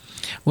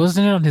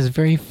 Wasn't it on his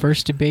very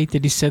first debate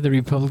that he said the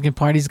Republican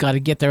Party's got to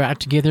get their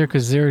act together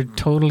because they're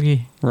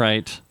totally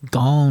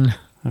gone?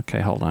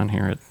 Okay, hold on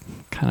here. It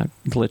kind of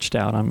glitched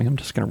out on me. I'm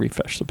just going to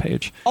refresh the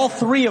page. All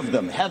three of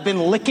them have been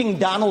licking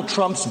Donald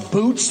Trump's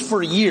boots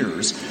for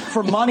years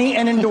for money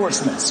and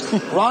endorsements.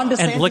 Ron DeSantis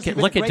and look at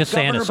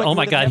DeSantis. Oh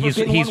my God, he's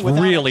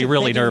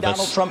really nervous.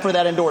 Donald Trump for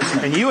that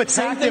endorsement. And you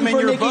attacked him in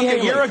your book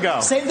a year ago.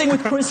 Same thing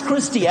with Chris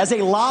Christie as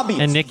a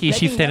lobbyist. And Nikki,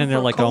 she's standing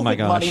there like, oh my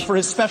gosh. Money for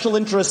his special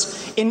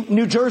interests in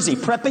New Jersey,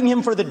 prepping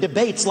him for the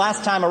debates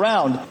last time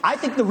around. I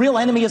think the real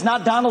enemy is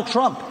not Donald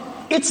Trump.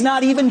 It's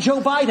not even Joe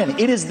Biden.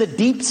 It is the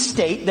deep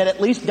state that at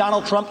least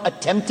Donald Trump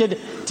attempted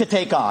to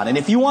take on. And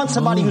if you want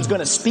somebody who's going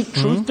to speak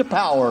truth to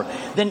power,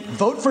 then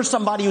vote for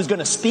somebody who's going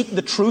to speak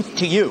the truth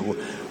to you.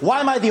 Why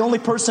am I the only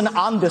person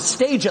on the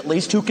stage, at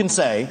least, who can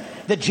say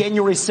that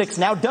January 6th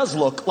now does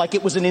look like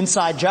it was an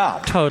inside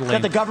job? Totally.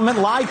 That the government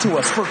lied to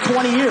us for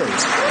 20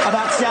 years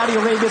about Saudi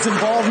Arabia's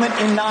involvement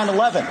in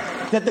 9/11.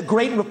 That the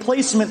Great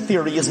Replacement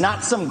theory is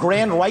not some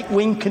grand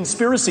right-wing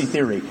conspiracy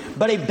theory,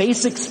 but a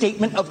basic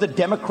statement of the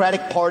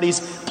Democratic Party's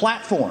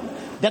platform.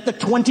 That the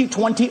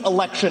 2020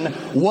 election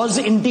was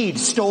indeed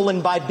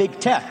stolen by big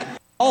tech.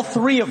 All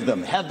three of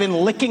them have been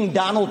licking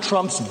Donald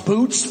Trump's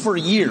boots for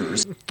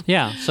years.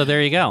 Yeah, so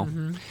there you go.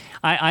 Mm-hmm.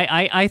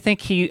 I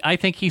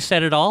think he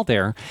said it all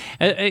there.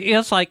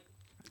 It's like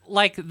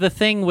the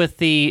thing with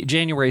the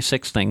January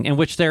 6th thing, in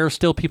which there are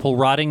still people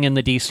rotting in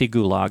the D.C.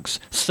 gulags.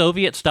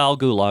 Soviet-style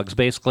gulags,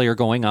 basically, are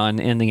going on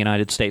in the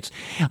United States.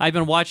 I've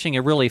been watching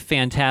a really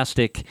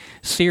fantastic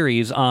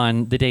series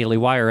on the Daily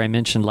Wire I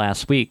mentioned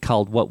last week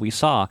called What We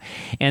Saw.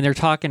 And they're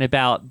talking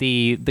about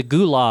the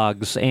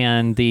gulags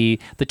and the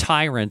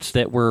tyrants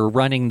that were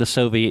running the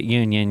Soviet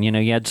Union. You know,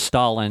 you had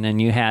Stalin and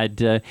you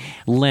had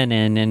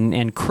Lenin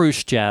and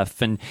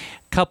Khrushchev and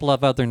couple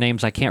of other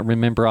names I can't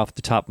remember off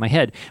the top of my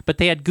head, but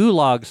they had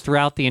gulags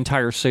throughout the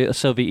entire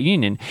Soviet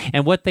Union.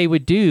 And what they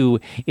would do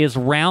is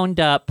round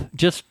up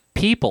just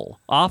people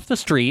off the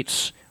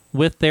streets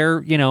with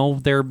their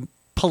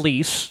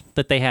police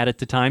that they had at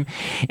the time,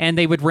 and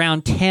they would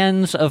round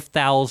tens of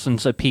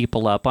thousands of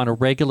people up on a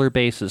regular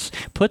basis,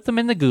 put them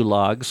in the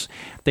gulags.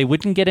 They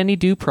wouldn't get any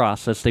due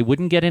process. They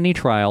wouldn't get any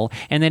trial.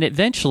 And then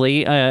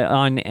eventually,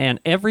 on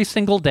every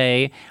single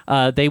day,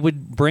 they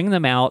would bring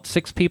them out,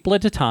 6 people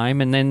at a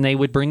time, and then they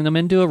would bring them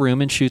into a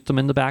room and shoot them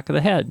in the back of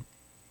the head.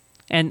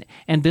 And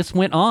this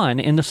went on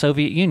in the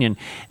Soviet Union.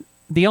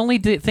 The only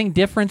thing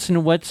difference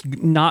in what's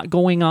not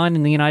going on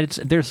in the United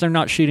States, they're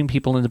not shooting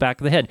people in the back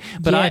of the head.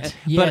 But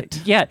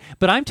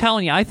But I'm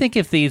telling you, I think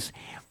if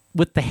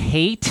with the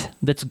hate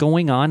that's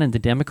going on in the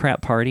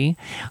Democrat Party,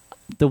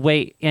 the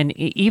way, and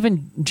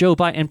even Joe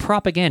Biden, and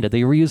propaganda,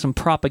 they were using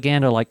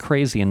propaganda like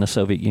crazy in the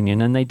Soviet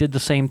Union, and they did the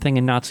same thing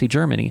in Nazi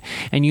Germany.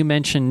 And you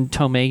mentioned,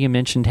 Tomei, you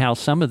mentioned how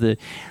some of the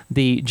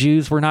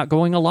Jews were not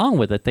going along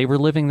with it. They were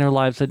living their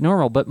lives as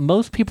normal, but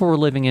most people were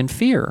living in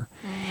fear.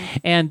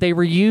 And they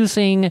were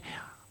using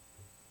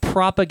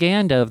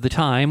propaganda of the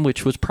time,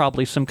 which was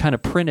probably some kind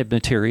of printed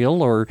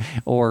material or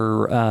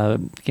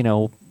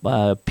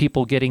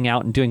people getting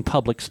out and doing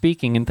public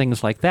speaking and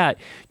things like that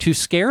to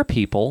scare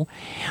people.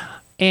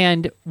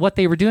 And what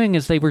they were doing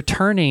is they were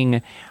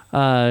turning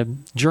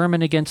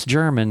German against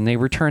German. They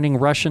were turning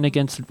Russian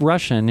against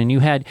Russian. And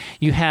you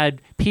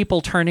had people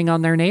turning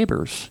on their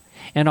neighbors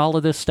and all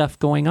of this stuff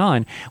going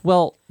on.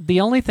 Well, the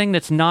only thing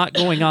that's not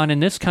going on in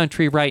this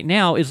country right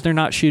now is they're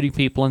not shooting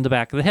people in the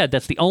back of the head.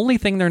 That's the only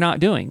thing they're not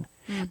doing.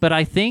 But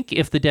I think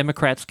if the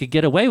Democrats could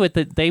get away with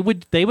it, they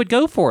would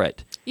go for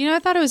it. You know, I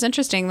thought it was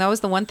interesting. That was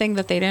the one thing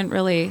that they didn't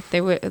really,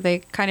 they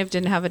kind of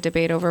didn't have a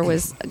debate over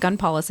was gun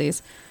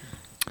policies.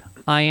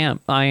 I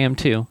am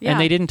too. Yeah. And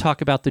they didn't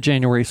talk about the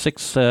January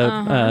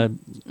 6th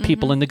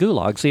people in the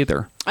gulags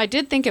either. I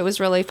did think it was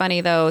really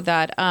funny, though,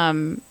 that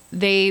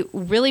they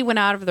really went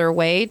out of their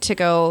way to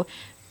go,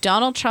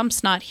 Donald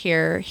Trump's not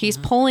here. He's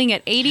polling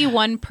at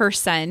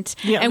 81%,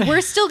 and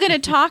we're still going to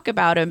talk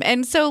about him.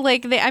 And so,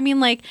 even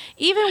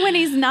when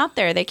he's not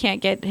there, they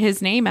can't get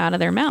his name out of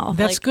their mouth.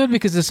 That's good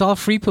because it's all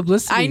free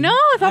publicity. I know.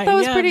 I thought that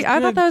was pretty. I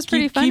thought that was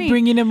pretty funny. Keep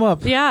bringing him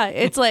up. Yeah,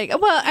 it's like,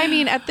 well, I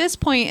mean, at this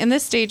point in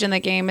this stage in the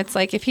game, it's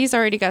like if he's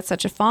already got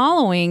such a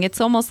following, it's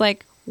almost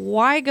like,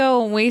 why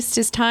go and waste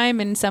his time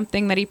in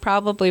something that he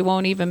probably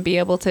won't even be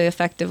able to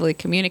effectively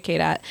communicate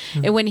at?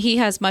 And when he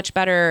has much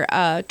better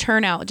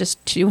turnout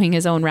just doing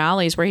his own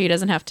rallies where he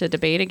doesn't have to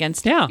debate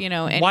against,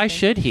 anything. Why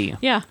should he?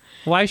 Yeah.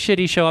 Why should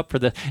he show up for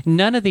this?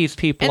 None of these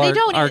people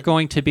are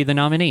going to be the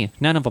nominee.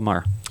 None of them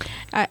are.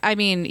 I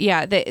mean,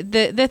 yeah.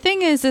 The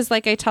thing is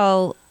like I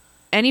tell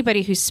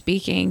anybody who's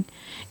speaking,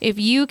 if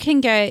you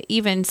can get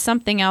even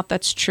something out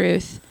that's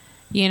truth,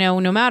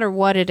 no matter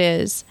what it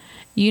is,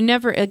 you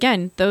never,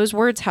 again, those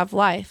words have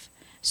life.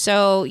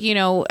 So,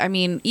 I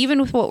mean,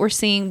 even with what we're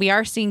seeing, we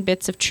are seeing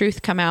bits of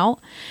truth come out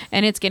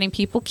and it's getting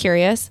people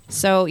curious.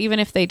 So even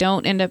if they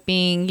don't end up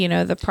being,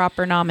 the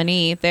proper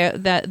nominee,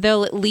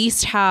 they'll at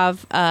least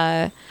have,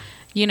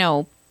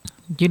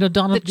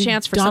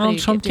 Donald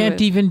Trump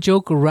can't even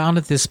joke around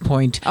at this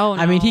point. Oh,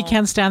 no. I mean, he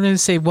can't stand there and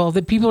say, well,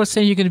 the people are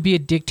saying you're going to be a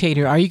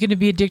dictator. Are you going to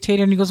be a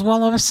dictator? And he goes,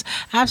 well,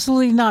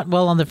 absolutely not.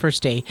 Well, on the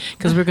first day,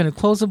 because we're going to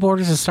close the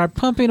borders and start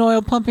pumping oil.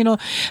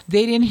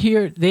 They didn't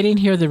hear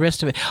the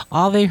rest of it.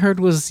 All they heard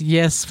was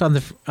yes on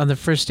the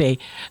first day.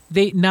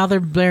 Now they're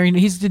blaring,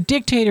 he's the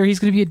dictator. He's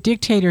going to be a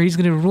dictator. He's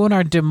going to ruin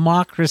our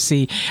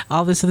democracy.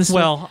 All this and this.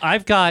 Well,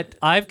 I've got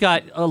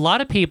a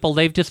lot of people.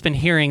 They've just been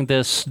hearing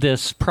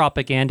this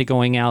propaganda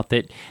going out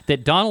that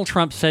Donald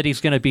Trump said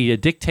he's going to be a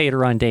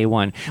dictator on day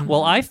one.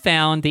 Well, I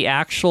found the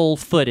actual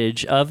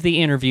footage of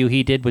the interview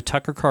he did with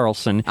Tucker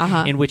Carlson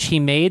in which he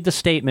made the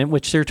statement,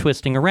 which they're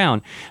twisting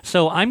around.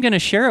 So I'm going to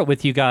share it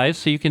with you guys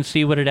so you can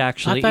see what it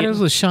actually is. I thought it was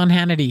with Sean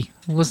Hannity.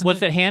 Was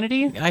it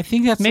Hannity? I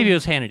think that's... Maybe it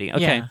was Hannity.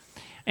 Okay. Yeah.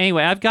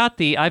 Anyway, I've got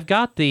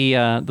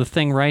the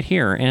thing right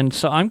here, and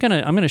so I'm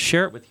gonna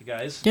share it with you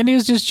guys. And he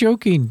was just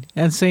joking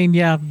and saying,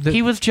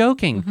 he was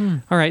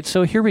joking. All right,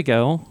 so here we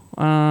go.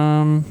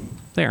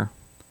 There.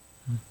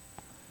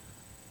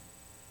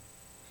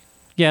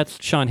 Yeah,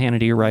 it's Sean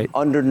Hannity. You're right.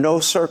 Under no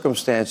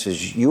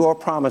circumstances, you are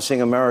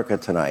promising America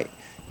tonight,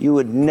 you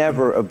would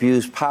never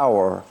abuse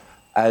power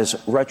as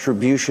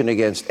retribution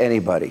against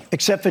anybody.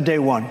 Except for day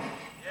one.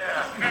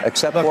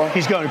 Except Look, what?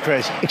 He's going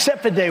crazy.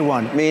 Except for day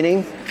one.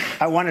 Meaning?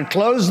 I want to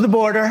close the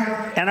border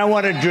and I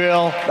want to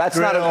drill. That's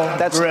not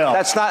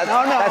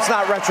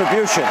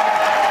retribution.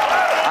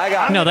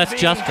 That's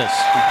justice.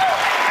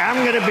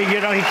 I'm going to be,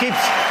 he keeps,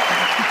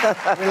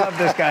 we love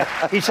this guy.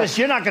 He says,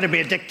 you're not going to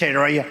be a dictator,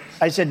 are you?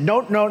 I said,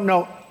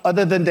 no,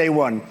 other than day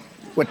one.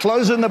 We're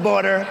closing the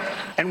border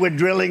and we're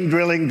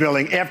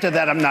drilling. After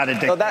that, I'm not a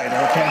dictator. So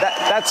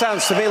that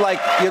sounds to me like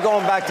you're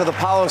going back to the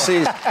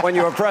policies when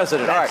you were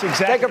president. All right,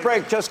 exactly. Take a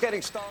break. Just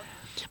getting started.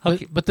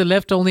 Okay. But the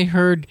left only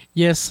heard,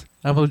 yes,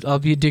 I'll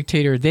be a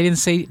dictator. They didn't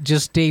say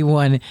just day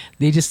one.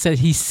 They just said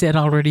he said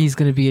already he's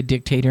going to be a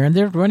dictator, and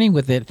they're running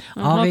with it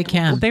all they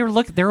can. They're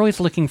always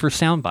looking for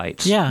sound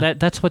bites. Yeah,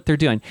 that's what they're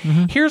doing.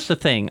 Here's the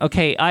thing.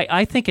 Okay,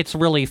 I think it's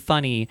really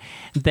funny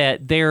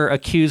that they're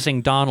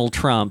accusing Donald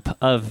Trump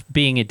of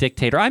being a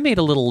dictator. I made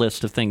a little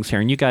list of things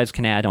here, and you guys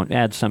can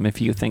add some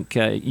if you think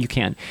you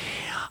can.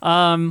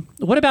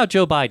 What about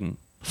Joe Biden?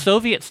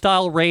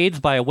 Soviet-style raids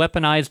by a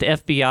weaponized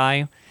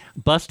FBI.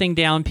 Busting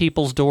down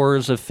people's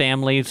doors of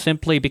families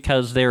simply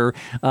because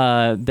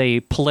they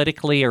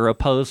politically are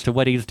opposed to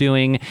what he's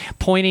doing,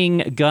 pointing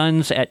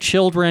guns at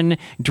children,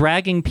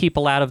 dragging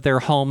people out of their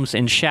homes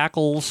in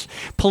shackles,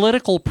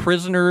 political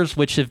prisoners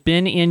which have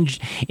been in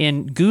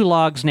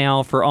gulags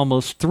now for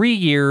almost 3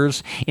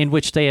 years, in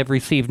which they have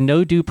received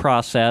no due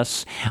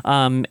process,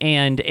 and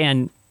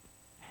the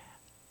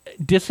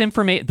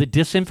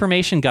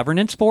Disinformation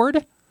Governance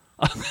Board.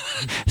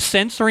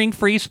 Censoring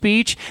free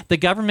speech, the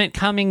government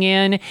coming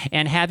in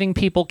and having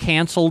people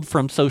canceled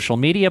from social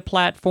media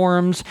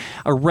platforms,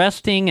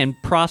 arresting and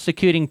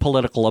prosecuting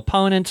political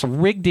opponents,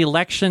 rigged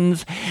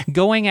elections,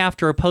 going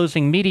after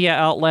opposing media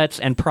outlets,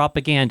 and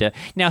propaganda.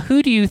 Now,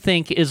 who do you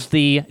think is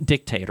the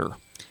dictator?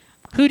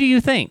 Who do you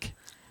think?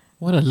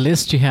 What a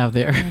list you have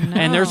there.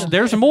 And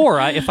there's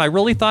more. If I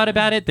really thought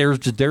about it,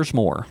 there's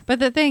more. But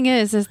the thing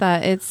is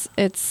that it's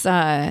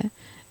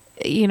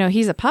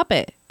he's a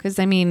puppet. Because,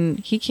 I mean,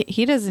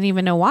 he doesn't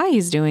even know why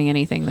he's doing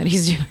anything that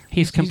he's doing.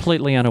 He's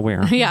completely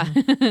unaware. Yeah.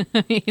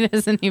 He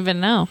doesn't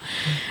even know.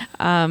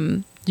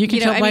 You can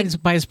tell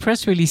by his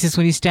press releases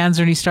when he stands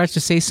there and he starts to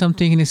say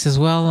something and he says,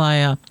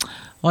 well,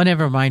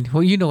 never mind.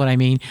 Well, you know what I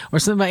mean. Or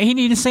something. He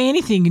didn't say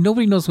anything.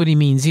 Nobody knows what he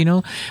means,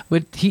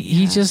 But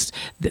he just,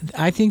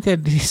 I think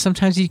that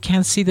sometimes he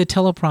can't see the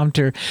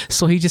teleprompter.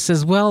 So he just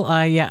says, well,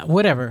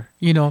 whatever.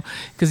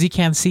 because he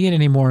can't see it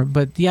anymore.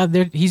 But yeah,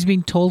 he's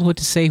being told what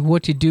to say,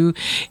 what to do.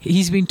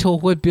 He's being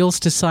told what bills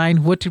to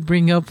sign, what to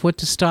bring up, what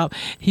to stop.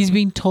 He's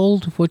being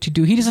told what to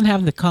do. He doesn't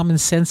have the common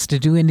sense to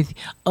do anything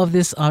of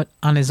this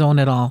on his own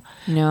at all.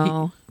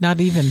 No. Not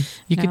even.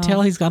 You could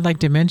tell he's got like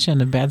dementia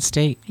in a bad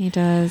state. He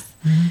does.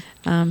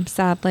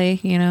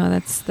 Sadly,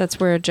 that's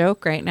we're a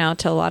joke right now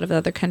to a lot of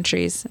other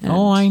countries. And,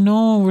 I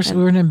know.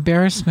 We're an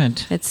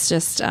embarrassment. It's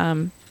just,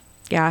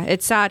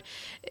 it's sad.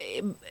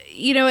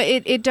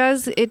 It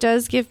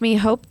does give me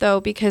hope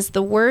though, because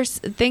the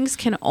worst things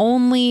can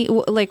only,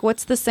 like,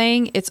 what's the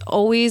saying? It's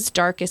always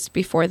darkest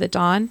before the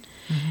dawn.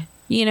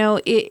 Mm-hmm.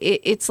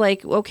 It's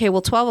like, okay,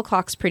 well, 12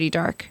 o'clock's pretty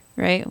dark,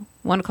 right?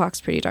 1 o'clock's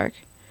pretty dark.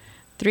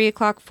 3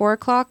 o'clock, 4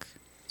 o'clock,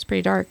 it's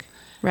pretty dark,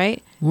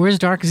 right? We're as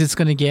dark as it's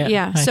going to get.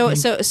 Yeah. So,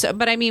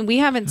 but I mean, we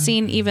haven't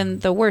seen even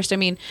the worst. I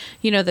mean,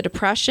 the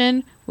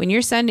depression, when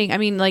you're sending, I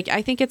mean, like,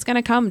 I think it's going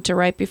to come to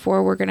right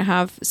before we're going to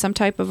have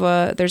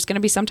there's going to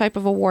be some type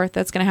of a war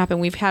that's going to happen.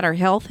 We've had our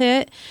health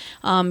hit,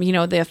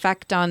 the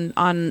effect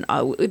on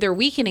they're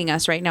weakening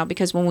us right now,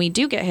 because when we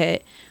do get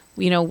hit,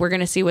 we're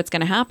going to see what's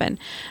going to happen.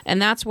 And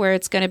that's where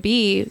it's going to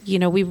be,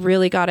 we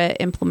really got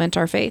to implement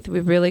our faith. We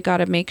really got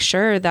to make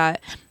sure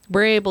that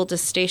we're able to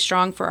stay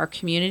strong for our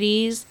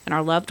communities and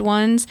our loved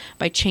ones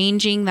by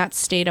changing that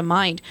state of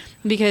mind.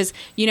 Because,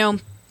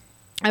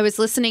 I was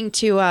listening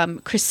to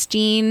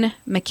Christine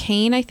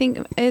McCain, I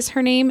think is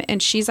her name,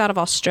 and she's out of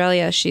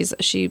Australia. She's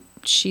through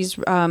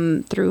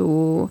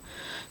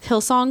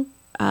Hillsong,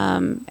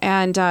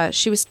 and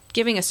she was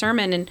giving a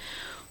sermon, and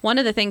one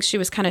of the things she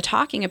was kind of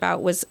talking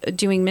about was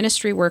doing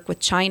ministry work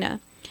with China,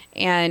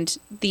 and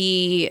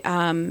the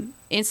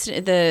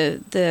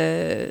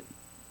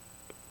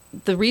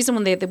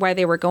reason why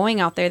they were going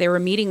out there, they were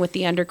meeting with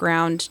the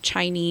underground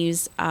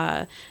Chinese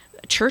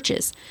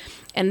churches.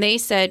 And they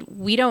said,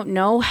 we don't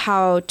know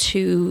how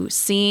to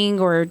sing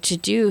or to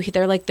do.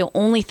 They're like, the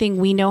only thing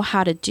we know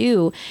how to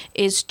do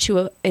is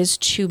to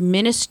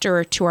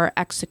minister to our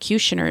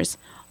executioners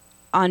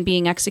on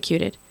being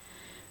executed.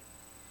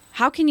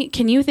 How can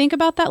you think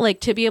about that? Like,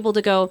 to be able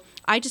to go,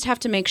 I just have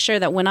to make sure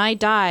that when I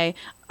die,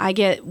 I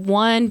get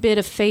one bit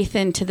of faith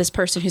into this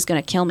person who's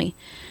going to kill me.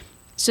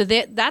 So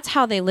that's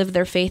how they live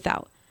their faith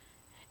out.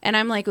 And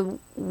I'm like,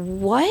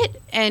 what?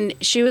 And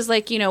she was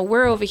like,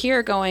 we're over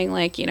here going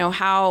like,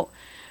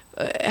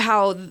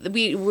 how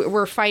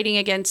we're fighting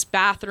against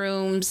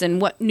bathrooms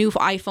and what new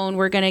iPhone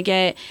we're going to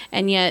get.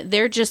 And yet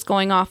they're just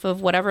going off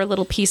of whatever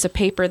little piece of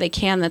paper they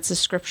can that's a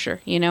scripture,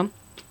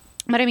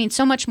 But I mean,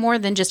 so much more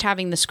than just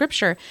having the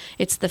scripture.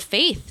 It's the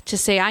faith to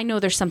say, I know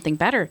there's something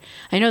better.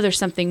 I know there's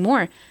something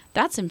more.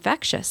 That's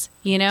infectious,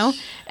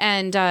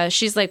 And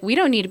she's like, we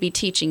don't need to be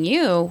teaching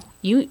you.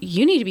 You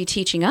need to be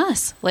teaching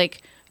us,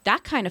 like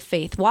that kind of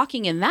faith,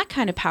 walking in that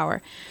kind of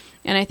power.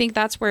 And I think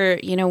that's where,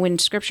 when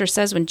scripture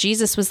says, when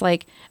Jesus was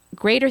like,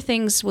 greater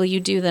things will you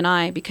do than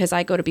I, because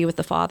I go to be with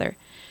the Father.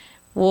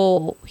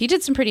 Well, he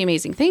did some pretty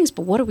amazing things,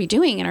 but what are we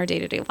doing in our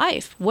day-to-day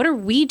life? What are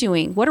we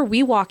doing? What are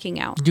we walking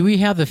out? Do we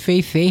have the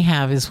faith they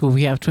have is what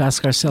we have to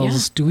ask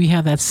ourselves. Yeah. Do we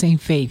have that same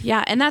faith?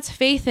 Yeah, and that's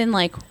faith in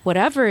like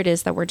whatever it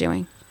is that we're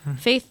doing.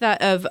 Faith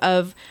that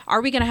of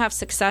are we going to have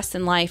success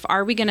in life?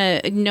 Are we going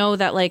to know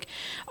that like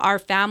our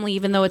family,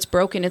 even though it's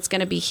broken, it's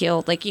going to be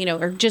healed? Like,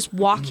 or just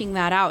walking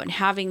that out and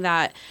having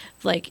that,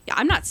 like,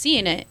 I'm not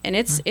seeing it, and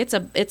it's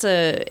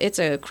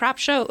a crap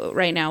show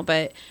right now,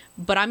 but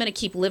I'm going to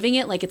keep living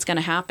it like it's going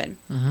to happen.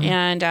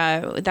 And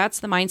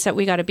that's the mindset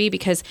we got to be,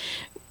 because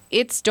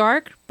it's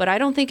dark, but I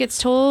don't think it's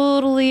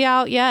totally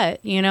out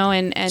yet,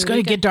 and it's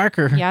going to get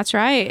darker. Yeah, that's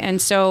right.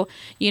 And so,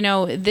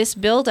 this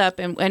buildup,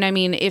 and I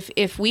mean,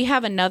 if we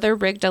have another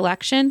rigged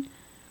election,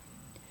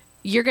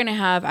 we're going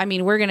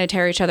to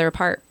tear each other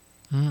apart.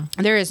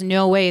 There is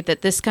no way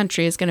that this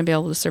country is going to be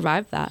able to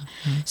survive that.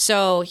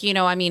 So,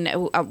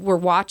 we're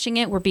watching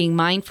it. We're being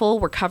mindful.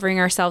 We're covering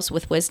ourselves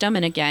with wisdom.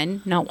 And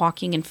again, not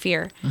walking in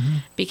fear,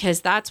 because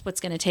that's what's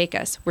going to take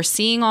us. We're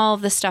seeing all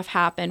of this stuff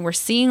happen. We're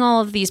seeing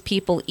all of these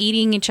people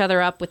eating each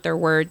other up with their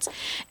words.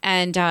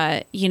 And,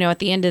 at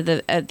the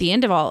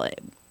end of all,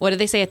 what do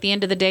they say? At the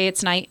end of the day,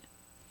 it's night.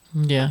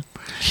 Yeah.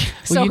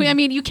 So,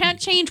 you can't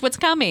change what's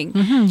coming.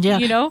 Yeah.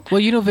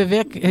 Well,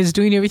 Vivek is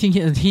doing everything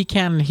he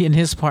can in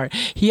his part.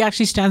 He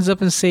actually stands up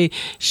and say,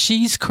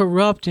 she's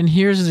corrupt, and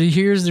here's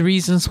the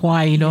reasons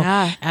why,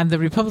 Yeah. And the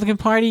Republican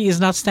Party is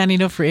not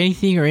standing up for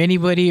anything or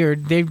anybody, or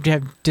they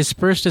have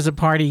dispersed as a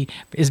party,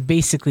 is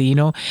basically,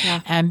 Yeah.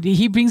 And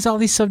he brings all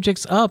these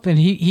subjects up, and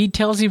he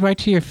tells you right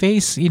to your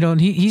face,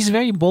 and he's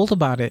very bold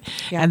about it.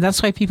 Yeah. And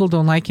that's why people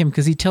don't like him,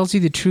 because he tells you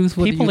the truth.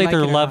 People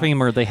either love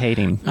him or they hate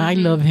him. I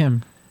love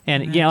him.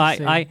 And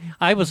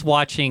I was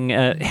watching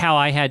how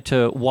I had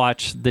to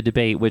watch the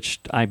debate, which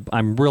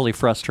I'm really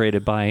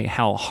frustrated by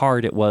how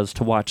hard it was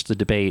to watch the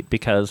debate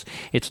because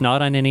it's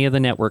not on any of the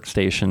network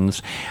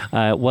stations.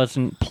 It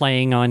wasn't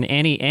playing on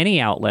any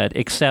outlet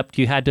except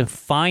you had to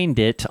find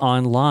it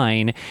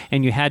online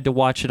and you had to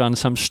watch it on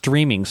some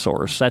streaming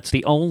source. That's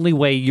the only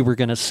way you were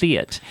going to see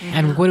it.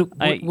 And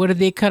what did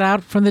they cut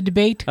out from the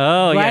debate?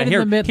 Oh right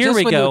here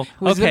we go.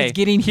 Okay,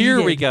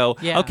 here we go.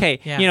 Yeah, okay,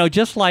 yeah.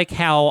 Just like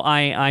how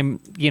I'm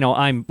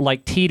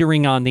like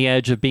teetering on the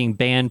edge of being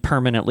banned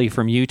permanently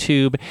from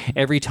YouTube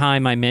every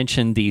time I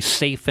mention the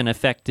safe and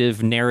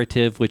effective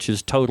narrative, which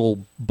is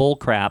total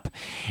bullcrap,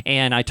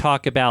 and I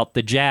talk about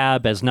the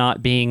jab as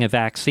not being a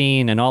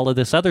vaccine and all of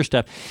this other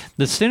stuff.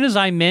 As soon as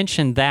I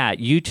mention that,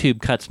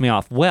 YouTube cuts me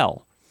off.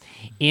 Well,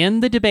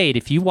 in the debate,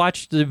 if you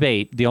watched the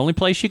debate, the only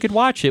place you could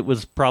watch it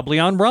was probably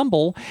on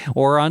Rumble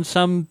or on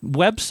some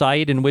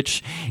website in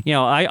which,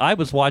 I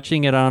was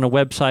watching it on a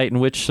website in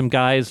which some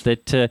guys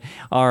that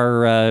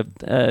are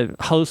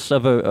hosts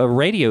of a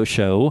radio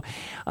show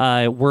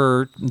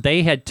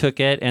they had took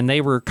it and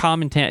they were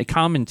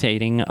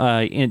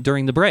commentating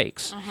during the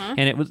breaks.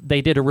 And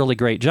they did a really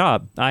great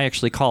job. I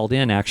actually called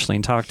in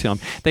and talked to them.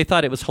 They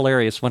thought it was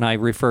hilarious when I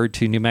referred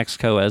to New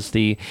Mexico as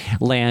the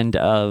land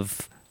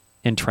of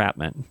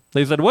entrapment.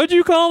 They said, "What'd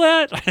you call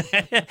that?"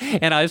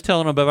 And I was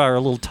telling them about our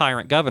little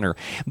tyrant governor.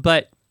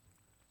 But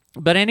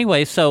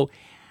anyway, so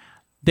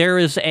there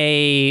is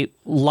a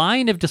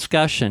line of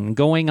discussion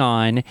going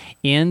on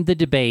in the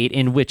debate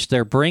in which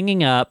they're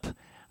bringing up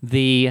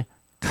the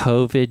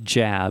COVID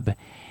jab.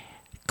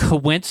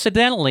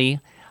 Coincidentally,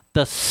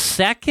 the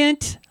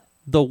second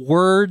the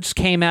words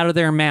came out of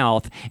their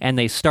mouth and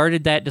they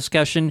started that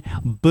discussion,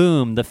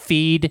 boom, the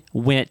feed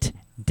went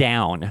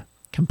down.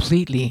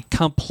 Completely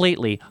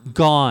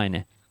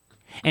gone.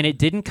 And it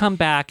didn't come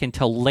back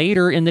until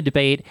later in the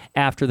debate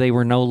after they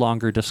were no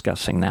longer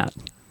discussing that.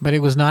 But it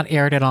was not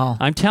aired at all.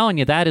 I'm telling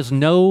you, that is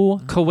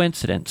no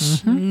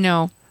coincidence.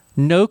 No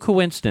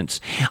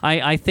coincidence.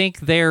 I think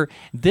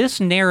this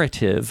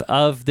narrative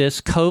of this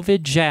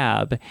COVID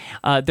jab,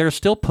 they're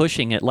still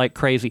pushing it like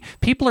crazy.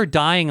 People are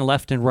dying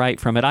left and right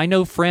from it. I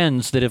know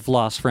friends that have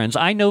lost friends.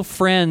 I know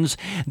friends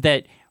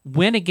that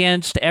went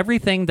against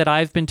everything that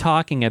I've been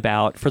talking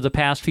about for the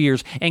past few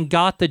years and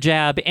got the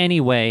jab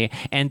anyway,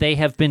 and they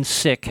have been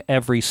sick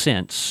ever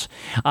since.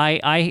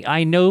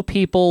 I know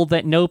people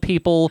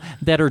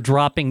that are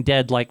dropping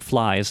dead like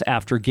flies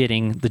after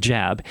getting the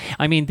jab.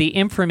 I mean, the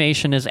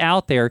information is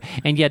out there,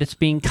 and yet it's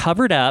being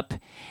covered up,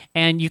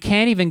 and you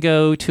can't even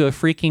go to a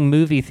freaking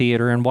movie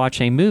theater and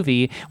watch a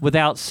movie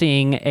without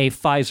seeing a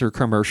Pfizer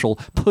commercial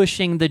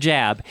pushing the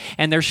jab.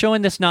 And they're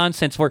showing this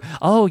nonsense where,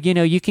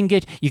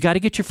 you got to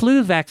get your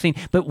flu vaccine,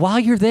 but while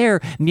you're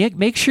there,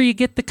 make sure you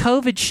get the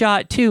COVID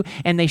shot too.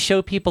 And they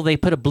show people, they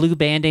put a blue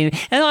Band-Aid,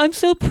 and I'm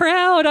so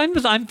proud.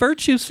 I'm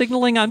virtue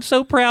signaling. I'm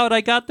so proud.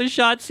 I got the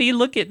shot. See,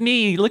 look at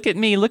me.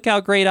 Look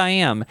how great I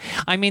am.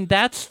 I mean,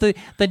 that's the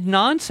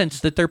nonsense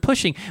that they're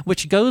pushing,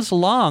 which goes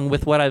along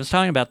with what I was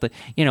talking about.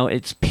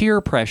 It's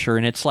peer pressure,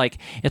 and it's like,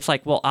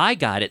 well, I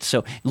got it,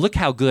 so look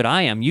how good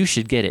I am. You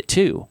should get it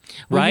too,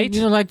 right?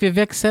 Well, like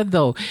Vivek said,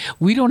 though,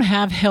 we don't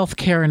have health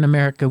care in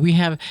America. We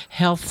have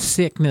health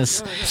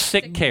sickness.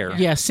 Sick care.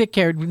 Yeah, sick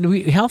care.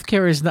 Health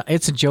care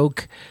it's a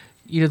joke.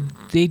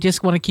 They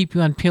just want to keep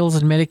you on pills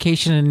and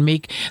medication and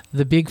make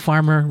the big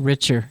pharma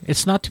richer.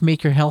 It's not to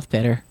make your health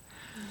better.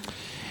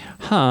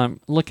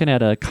 I'm looking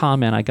at a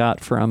comment I got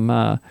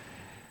from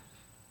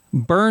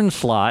Burn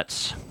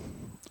Slots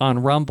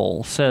on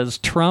Rumble. Says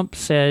Trump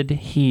said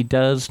he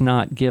does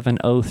not give an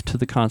oath to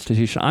the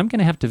Constitution. I'm going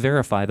to have to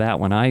verify that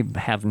one. I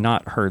have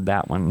not heard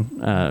that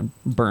one.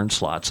 Burn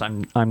Slots.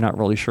 I'm not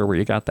really sure where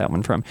you got that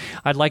one from.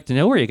 I'd like to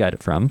know where you got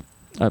it from.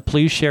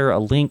 Please share a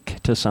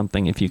link to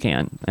something if you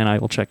can, and I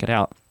will check it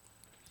out.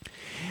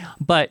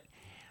 But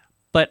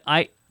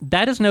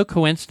that is no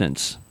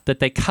coincidence that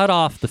they cut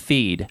off the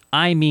feed.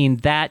 I mean,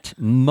 that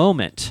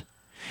moment.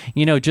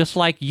 Just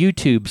like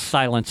YouTube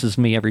silences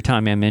me every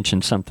time I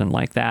mention something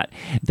like that.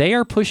 They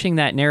are pushing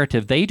that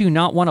narrative. They do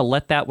not want to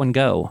let that one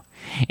go.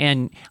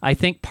 And I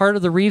think part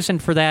of the reason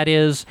for that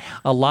is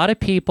a lot of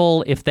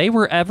people, if they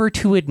were ever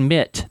to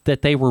admit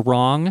that they were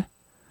wrong,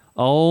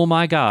 oh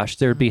my gosh,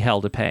 there'd be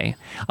hell to pay.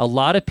 A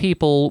lot of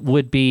people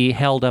would be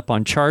held up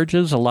on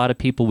charges. A lot of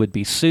people would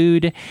be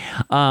sued.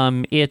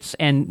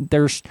 And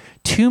there's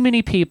too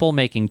many people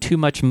making too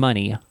much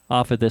money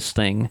off of this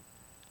thing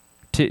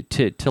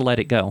to let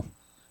it go.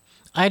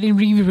 I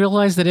didn't even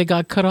realize that it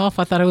got cut off.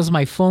 I thought it was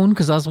my phone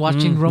because I was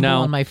watching Rumble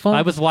on my phone.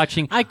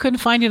 I couldn't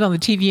find it on the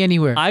TV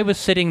anywhere. I was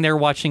sitting there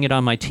watching it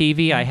on my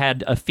TV. I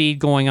had a feed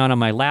going on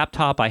my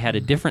laptop. I had a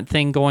different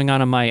thing going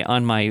on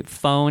my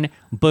phone.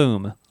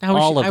 Boom.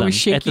 All of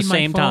them at the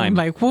same time.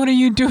 Like, what are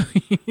you doing?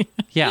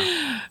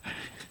 Yeah.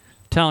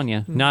 Telling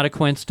you, not a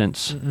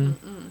coincidence.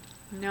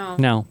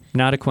 No,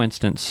 not a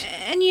coincidence.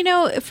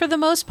 And for the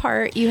most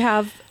part, you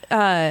have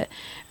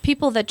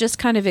people that just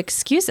kind of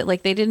excuse it.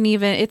 Like they didn't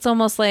even, it's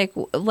almost like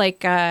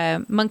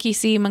monkey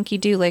see, monkey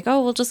do, like,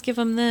 oh, we'll just give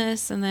them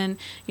this. And then,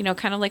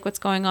 kind of like what's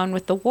going on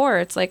with the war.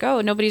 It's like,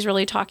 oh, nobody's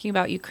really talking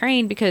about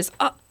Ukraine because,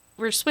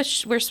 we're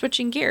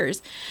switching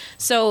gears.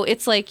 So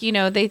it's like,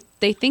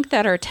 they think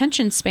that our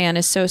attention span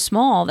is so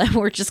small that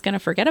we're just going to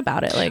forget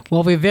about it. Like,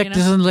 well, Vivek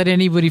doesn't let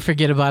anybody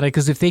forget about it,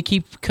 because if they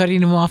keep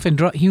cutting him off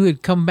he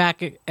would come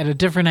back at a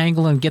different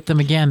angle and get them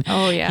again.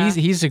 Oh yeah,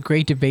 he's a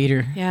great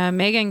debater. Yeah,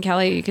 Megyn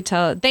Kelly, you could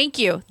tell. Thank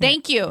you.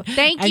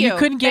 And you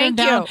couldn't get him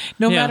down,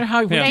 no matter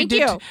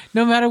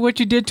no matter what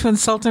you did to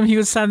insult him. He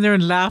would stand there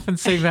and laugh and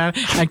say that,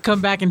 and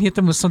come back and hit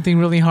them with something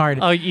really hard.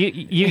 Oh,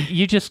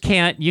 you just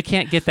can't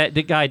get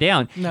that guy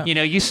down. No.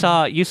 You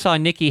saw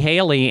Nikki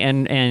Haley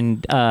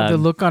and the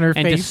look on her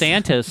and face.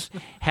 DeSantis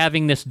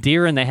having this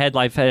deer in the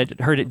headlights. I've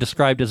heard it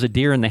described as a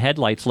deer in the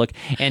headlights look,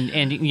 and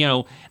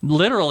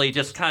literally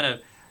just kind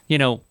of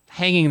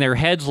hanging their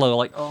heads low,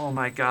 like, oh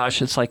my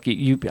gosh, it's like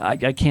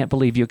I can't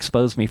believe you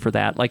exposed me for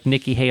that. Like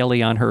Nikki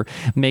Haley on her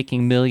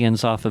making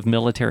millions off of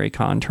military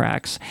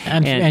contracts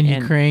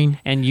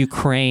and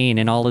Ukraine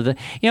and all of the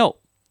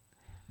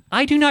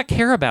I do not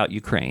care about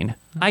Ukraine.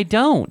 I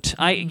don't.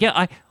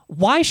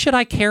 Why should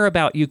I care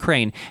about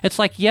Ukraine? It's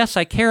like, yes,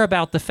 I care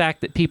about the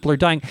fact that people are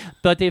dying,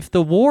 but if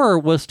the war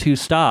was to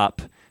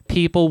stop,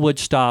 people would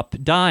stop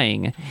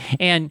dying.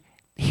 And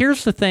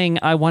here's the thing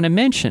I want to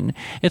mention.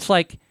 It's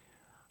like,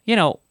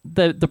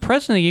 the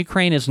president of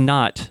Ukraine is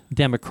not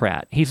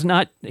Democrat. He's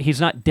not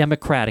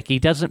democratic. He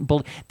doesn't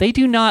they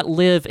do not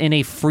live in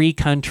a free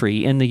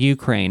country in the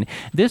Ukraine.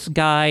 This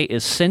guy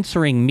is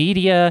censoring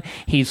media.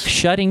 He's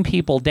shutting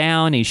people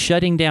down. He's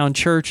shutting down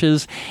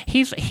churches.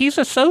 He's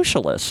a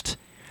socialist.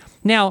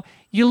 Now,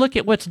 you look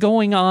at what's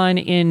going on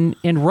in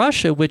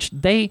Russia, which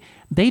they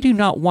do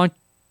not want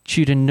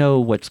you to know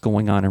what's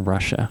going on in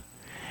Russia.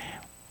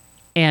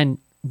 And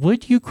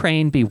would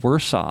Ukraine be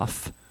worse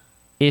off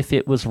if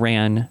it was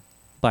ran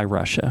by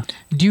Russia?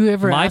 Do you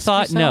ever My ask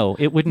thought, yourself, no,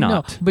 it would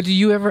not. No, but do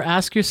you ever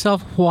ask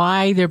yourself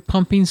why they're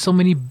pumping so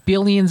many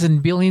billions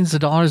and billions of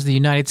dollars, the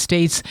United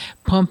States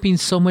pumping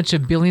so much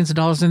of billions of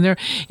dollars in there?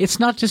 It's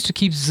not just to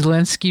keep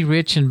Zelensky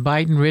rich and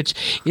Biden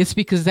rich. It's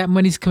because that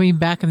money's coming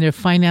back and they're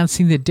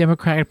financing the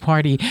Democratic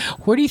Party.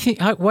 Why do you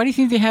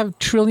think they have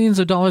trillions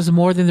of dollars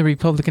more than the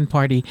Republican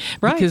Party?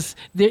 Right. Because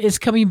it's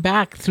coming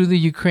back through the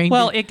Ukraine.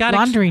 Well,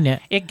 laundering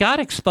it. It got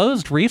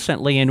exposed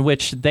recently, in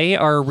which they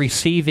are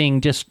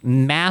receiving just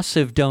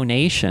massive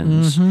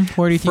donations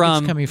Where do you think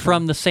it's coming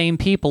from the same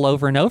people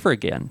over and over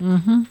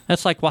again.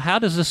 That's like, well, how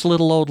does this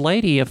little old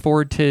lady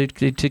afford to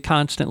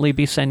constantly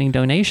be sending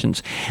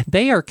donations?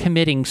 They are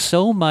committing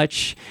so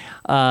much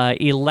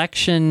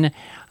election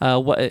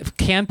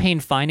campaign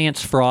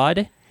finance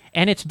fraud,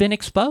 and it's been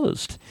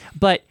exposed.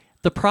 But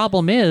the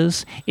problem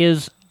is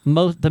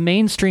the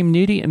mainstream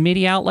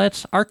media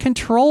outlets are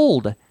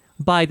controlled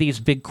by these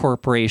big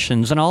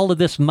corporations, and all of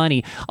this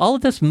money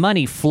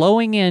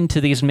flowing into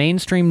these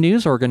mainstream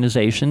news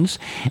organizations,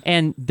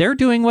 and they're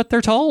doing what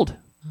they're told.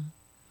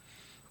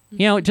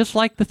 Just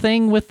like the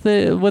thing with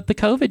the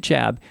COVID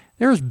jab.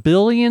 There's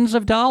billions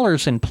of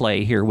dollars in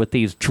play here with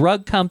these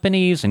drug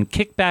companies and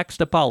kickbacks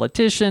to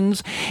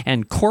politicians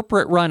and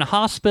corporate-run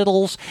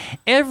hospitals.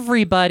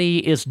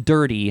 Everybody is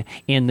dirty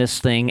in this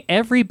thing.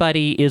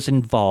 Everybody is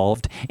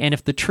involved. And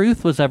if the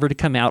truth was ever to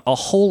come out, a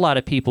whole lot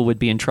of people would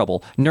be in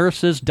trouble.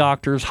 Nurses,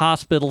 doctors,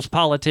 hospitals,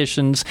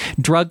 politicians,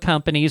 drug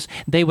companies,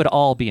 they would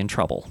all be in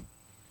trouble.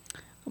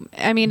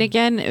 I mean,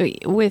 again,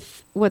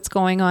 with what's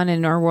going on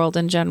in our world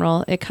in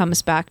general, it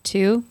comes back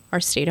to our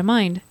state of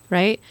mind,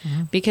 right?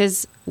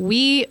 Because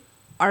we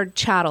are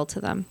chattel to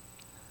them.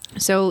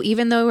 So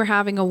even though we're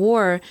having a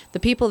war, the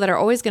people that are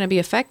always going to be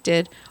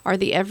affected are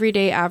the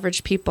everyday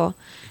average people,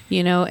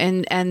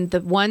 and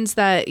the ones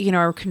that,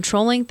 are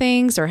controlling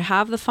things or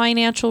have the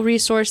financial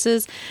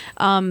resources,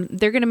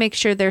 they're going to make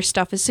sure their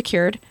stuff is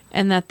secured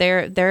and that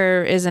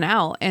there is an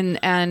out.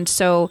 And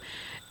so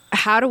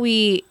how do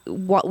we,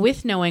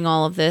 with knowing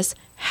all of this,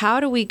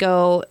 how do we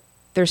go,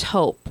 there's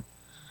hope?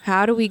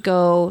 How do we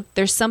go,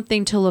 there's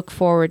something to look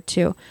forward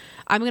to?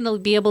 I'm going to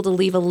be able to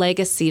leave a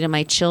legacy to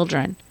my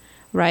children,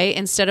 right?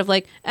 Instead of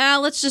like,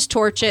 let's just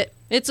torch it.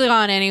 It's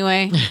gone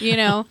anyway, we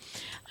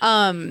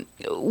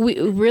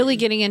really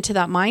getting into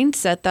that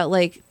mindset that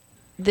like,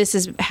 this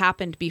has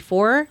happened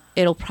before,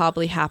 it'll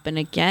probably happen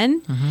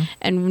again.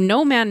 And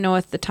no man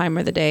knoweth the time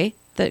or the day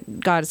that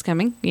God is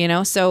coming,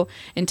 So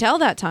until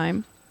that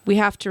time, we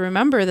have to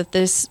remember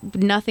that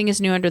nothing is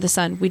new under the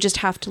sun. We just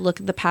have to look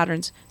at the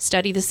patterns,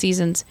 study the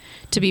seasons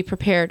to be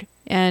prepared,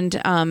 and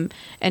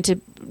to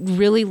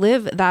really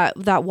live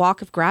that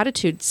walk of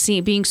gratitude,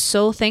 being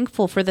so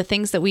thankful for the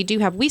things that we do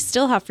have. We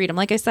still have freedom.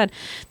 Like I said,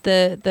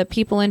 the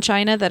people in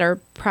China that are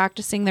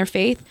practicing their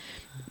faith,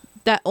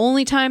 that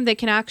only time they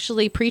can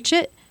actually preach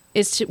it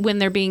is when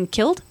they're being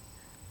killed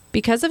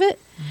because of it.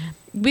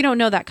 We don't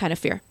know that kind of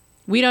fear.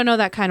 We don't know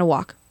that kind of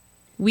walk.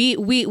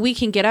 We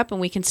can get up and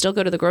we can still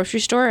go to the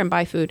grocery store and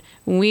buy food.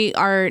 We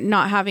are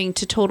not having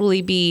to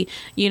totally be,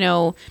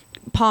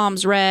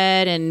 palms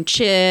red and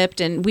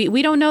chipped, and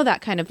we don't know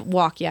that kind of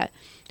walk yet.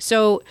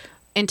 So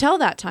until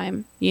that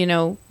time,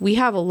 we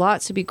have a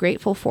lot to be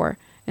grateful for.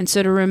 And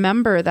so to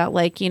remember that,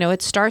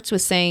 it starts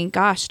with saying,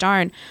 gosh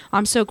darn,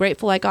 I'm so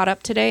grateful I got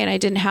up today and I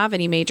didn't have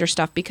any major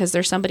stuff because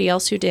there's somebody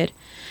else who did.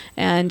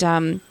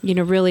 And,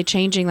 really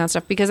changing that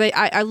stuff. Because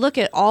I look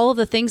at all of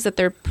the things that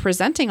they're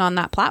presenting on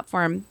that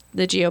platform,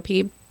 the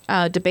GOP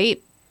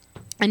debate,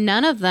 and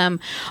none of them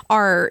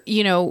are,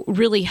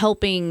 really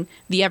helping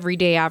the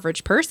everyday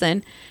average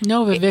person.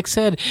 No, Vivek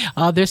said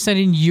they're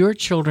sending your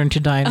children to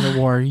die in the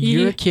war.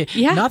 Your kid,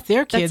 not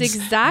their kids. That's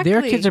exactly.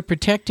 Their kids are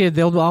protected.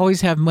 They'll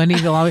always have money.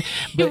 They'll always,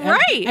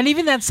 right. And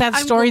even that sad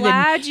story. I'm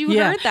glad you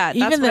heard that. That's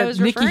even what I was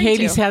Nikki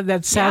Haley's had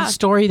that sad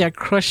story, that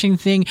crushing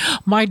thing.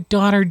 My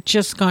daughter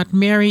just got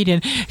married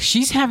and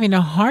she's having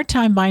a hard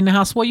time buying a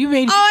house. Well, you're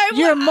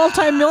a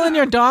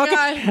multi-millionaire, dog.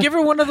 God. Give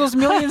her one of those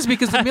millions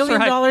because $1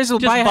 million will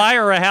buy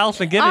her a house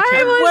and give it to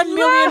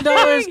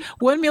her.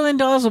 $1 million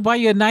will buy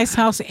you a nice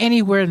house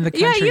anywhere in the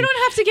country. Yeah, you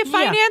don't have to get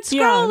financed,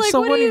 girl. Like,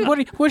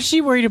 so what's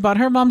she worried about?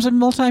 Her mom's a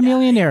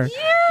multimillionaire.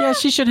 Yeah,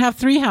 she should have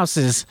 3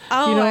 houses.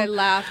 Oh, I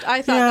laughed.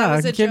 I thought that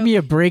was a give joke. me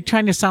a break.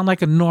 Trying to sound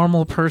like a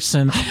normal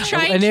person.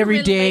 Trying and to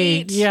every day.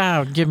 relate.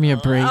 Yeah, give me a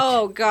break.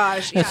 Oh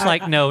gosh. It's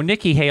like, no,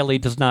 Nikki Haley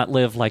does not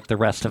live like the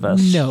rest of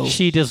us. No.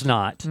 She does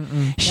not.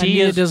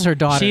 Neither does her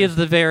daughter. She is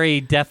the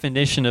very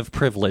definition of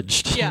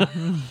privileged. Yeah.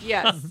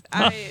 Yes.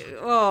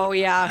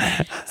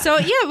 So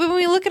when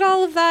we look at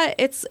all of that,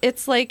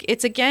 it's like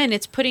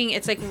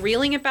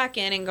reeling it back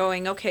in and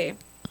going, okay,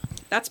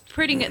 that's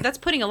putting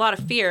a lot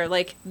of fear.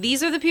 Like,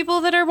 these are the people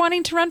that are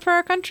wanting to run for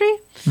our country.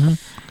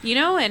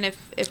 And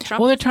if Trump,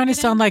 well, they're trying to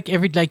sound like the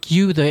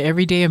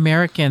everyday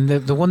American,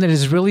 the one that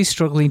is really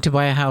struggling to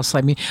buy a house.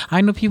 I mean,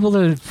 I know people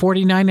that are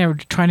 49 are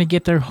trying to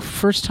get their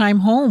first time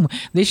home.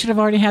 They should have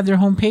already had their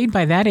home paid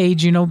by that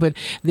age, but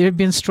they've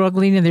been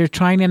struggling and they're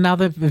trying. And now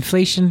the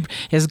inflation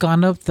has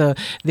gone up.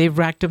 They've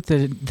racked up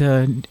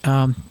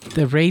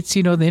the rates,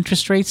 the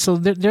interest rates. So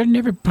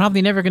they're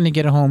probably never going to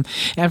get a home.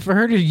 And for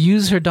her to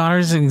use her daughter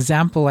as an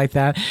example like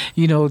that,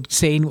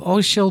 saying,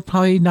 oh, she'll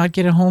probably not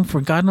get a home for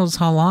God knows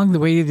how long. The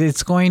way that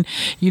it's going,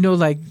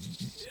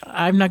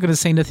 I'm not going to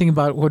say nothing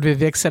about what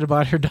Vivek said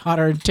about her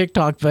daughter on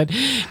TikTok, but,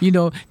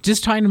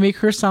 just trying to make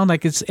her sound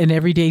like it's an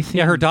everyday thing.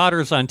 Yeah, her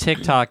daughter's on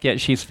TikTok, yet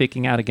she's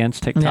speaking out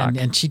against TikTok.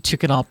 And she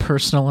took it all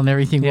personal and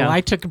everything. Yeah. Well, I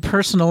took it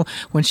personal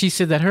when she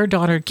said that her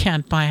daughter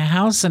can't buy a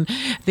house, and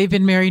they've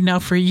been married now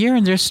for a year,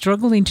 and they're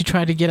struggling to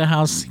try to get a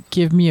house.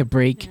 Give me a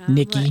break,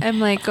 Nikki. I'm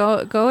like,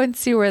 go and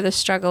see where the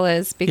struggle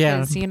is,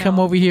 because, come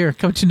over here.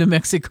 Come to New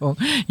Mexico.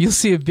 You'll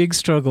see a big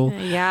struggle.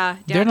 Yeah,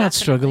 they're not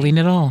struggling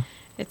at all.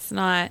 It's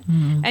not.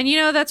 And,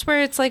 that's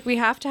where it's like we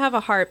have to have a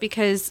heart,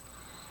 because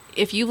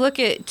if you look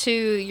to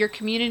your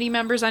community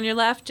members on your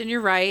left and your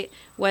right,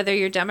 whether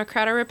you're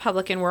Democrat or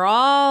Republican, we're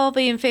all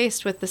being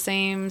faced with the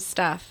same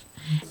stuff.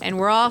 And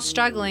we're all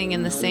struggling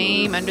under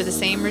the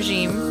same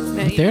regime.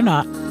 But they're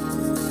not.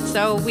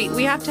 So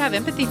we have to have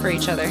empathy for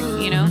each other,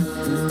 Yeah.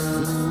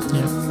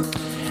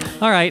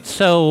 All right,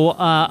 so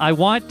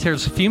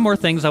there's a few more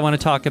things I want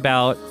to talk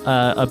about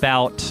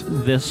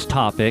this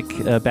topic,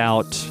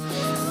 about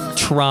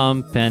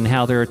Trump and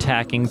how they're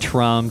attacking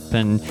Trump,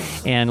 and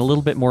a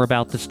little bit more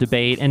about this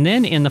debate. And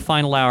then in the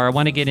final hour, I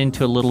want to get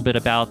into a little bit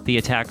about the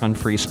attack on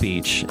free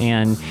speech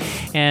and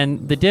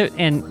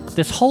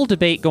this whole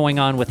debate going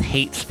on with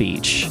hate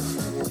speech.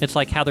 It's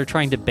like how they're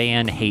trying to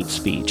ban hate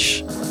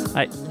speech.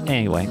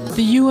 Anyway.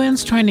 The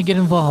UN's trying to get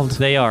involved.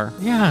 They are.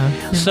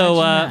 Yeah.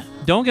 So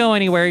don't go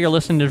anywhere. You're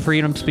listening to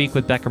Freedom Speak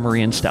with Becca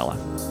Marie and Stella.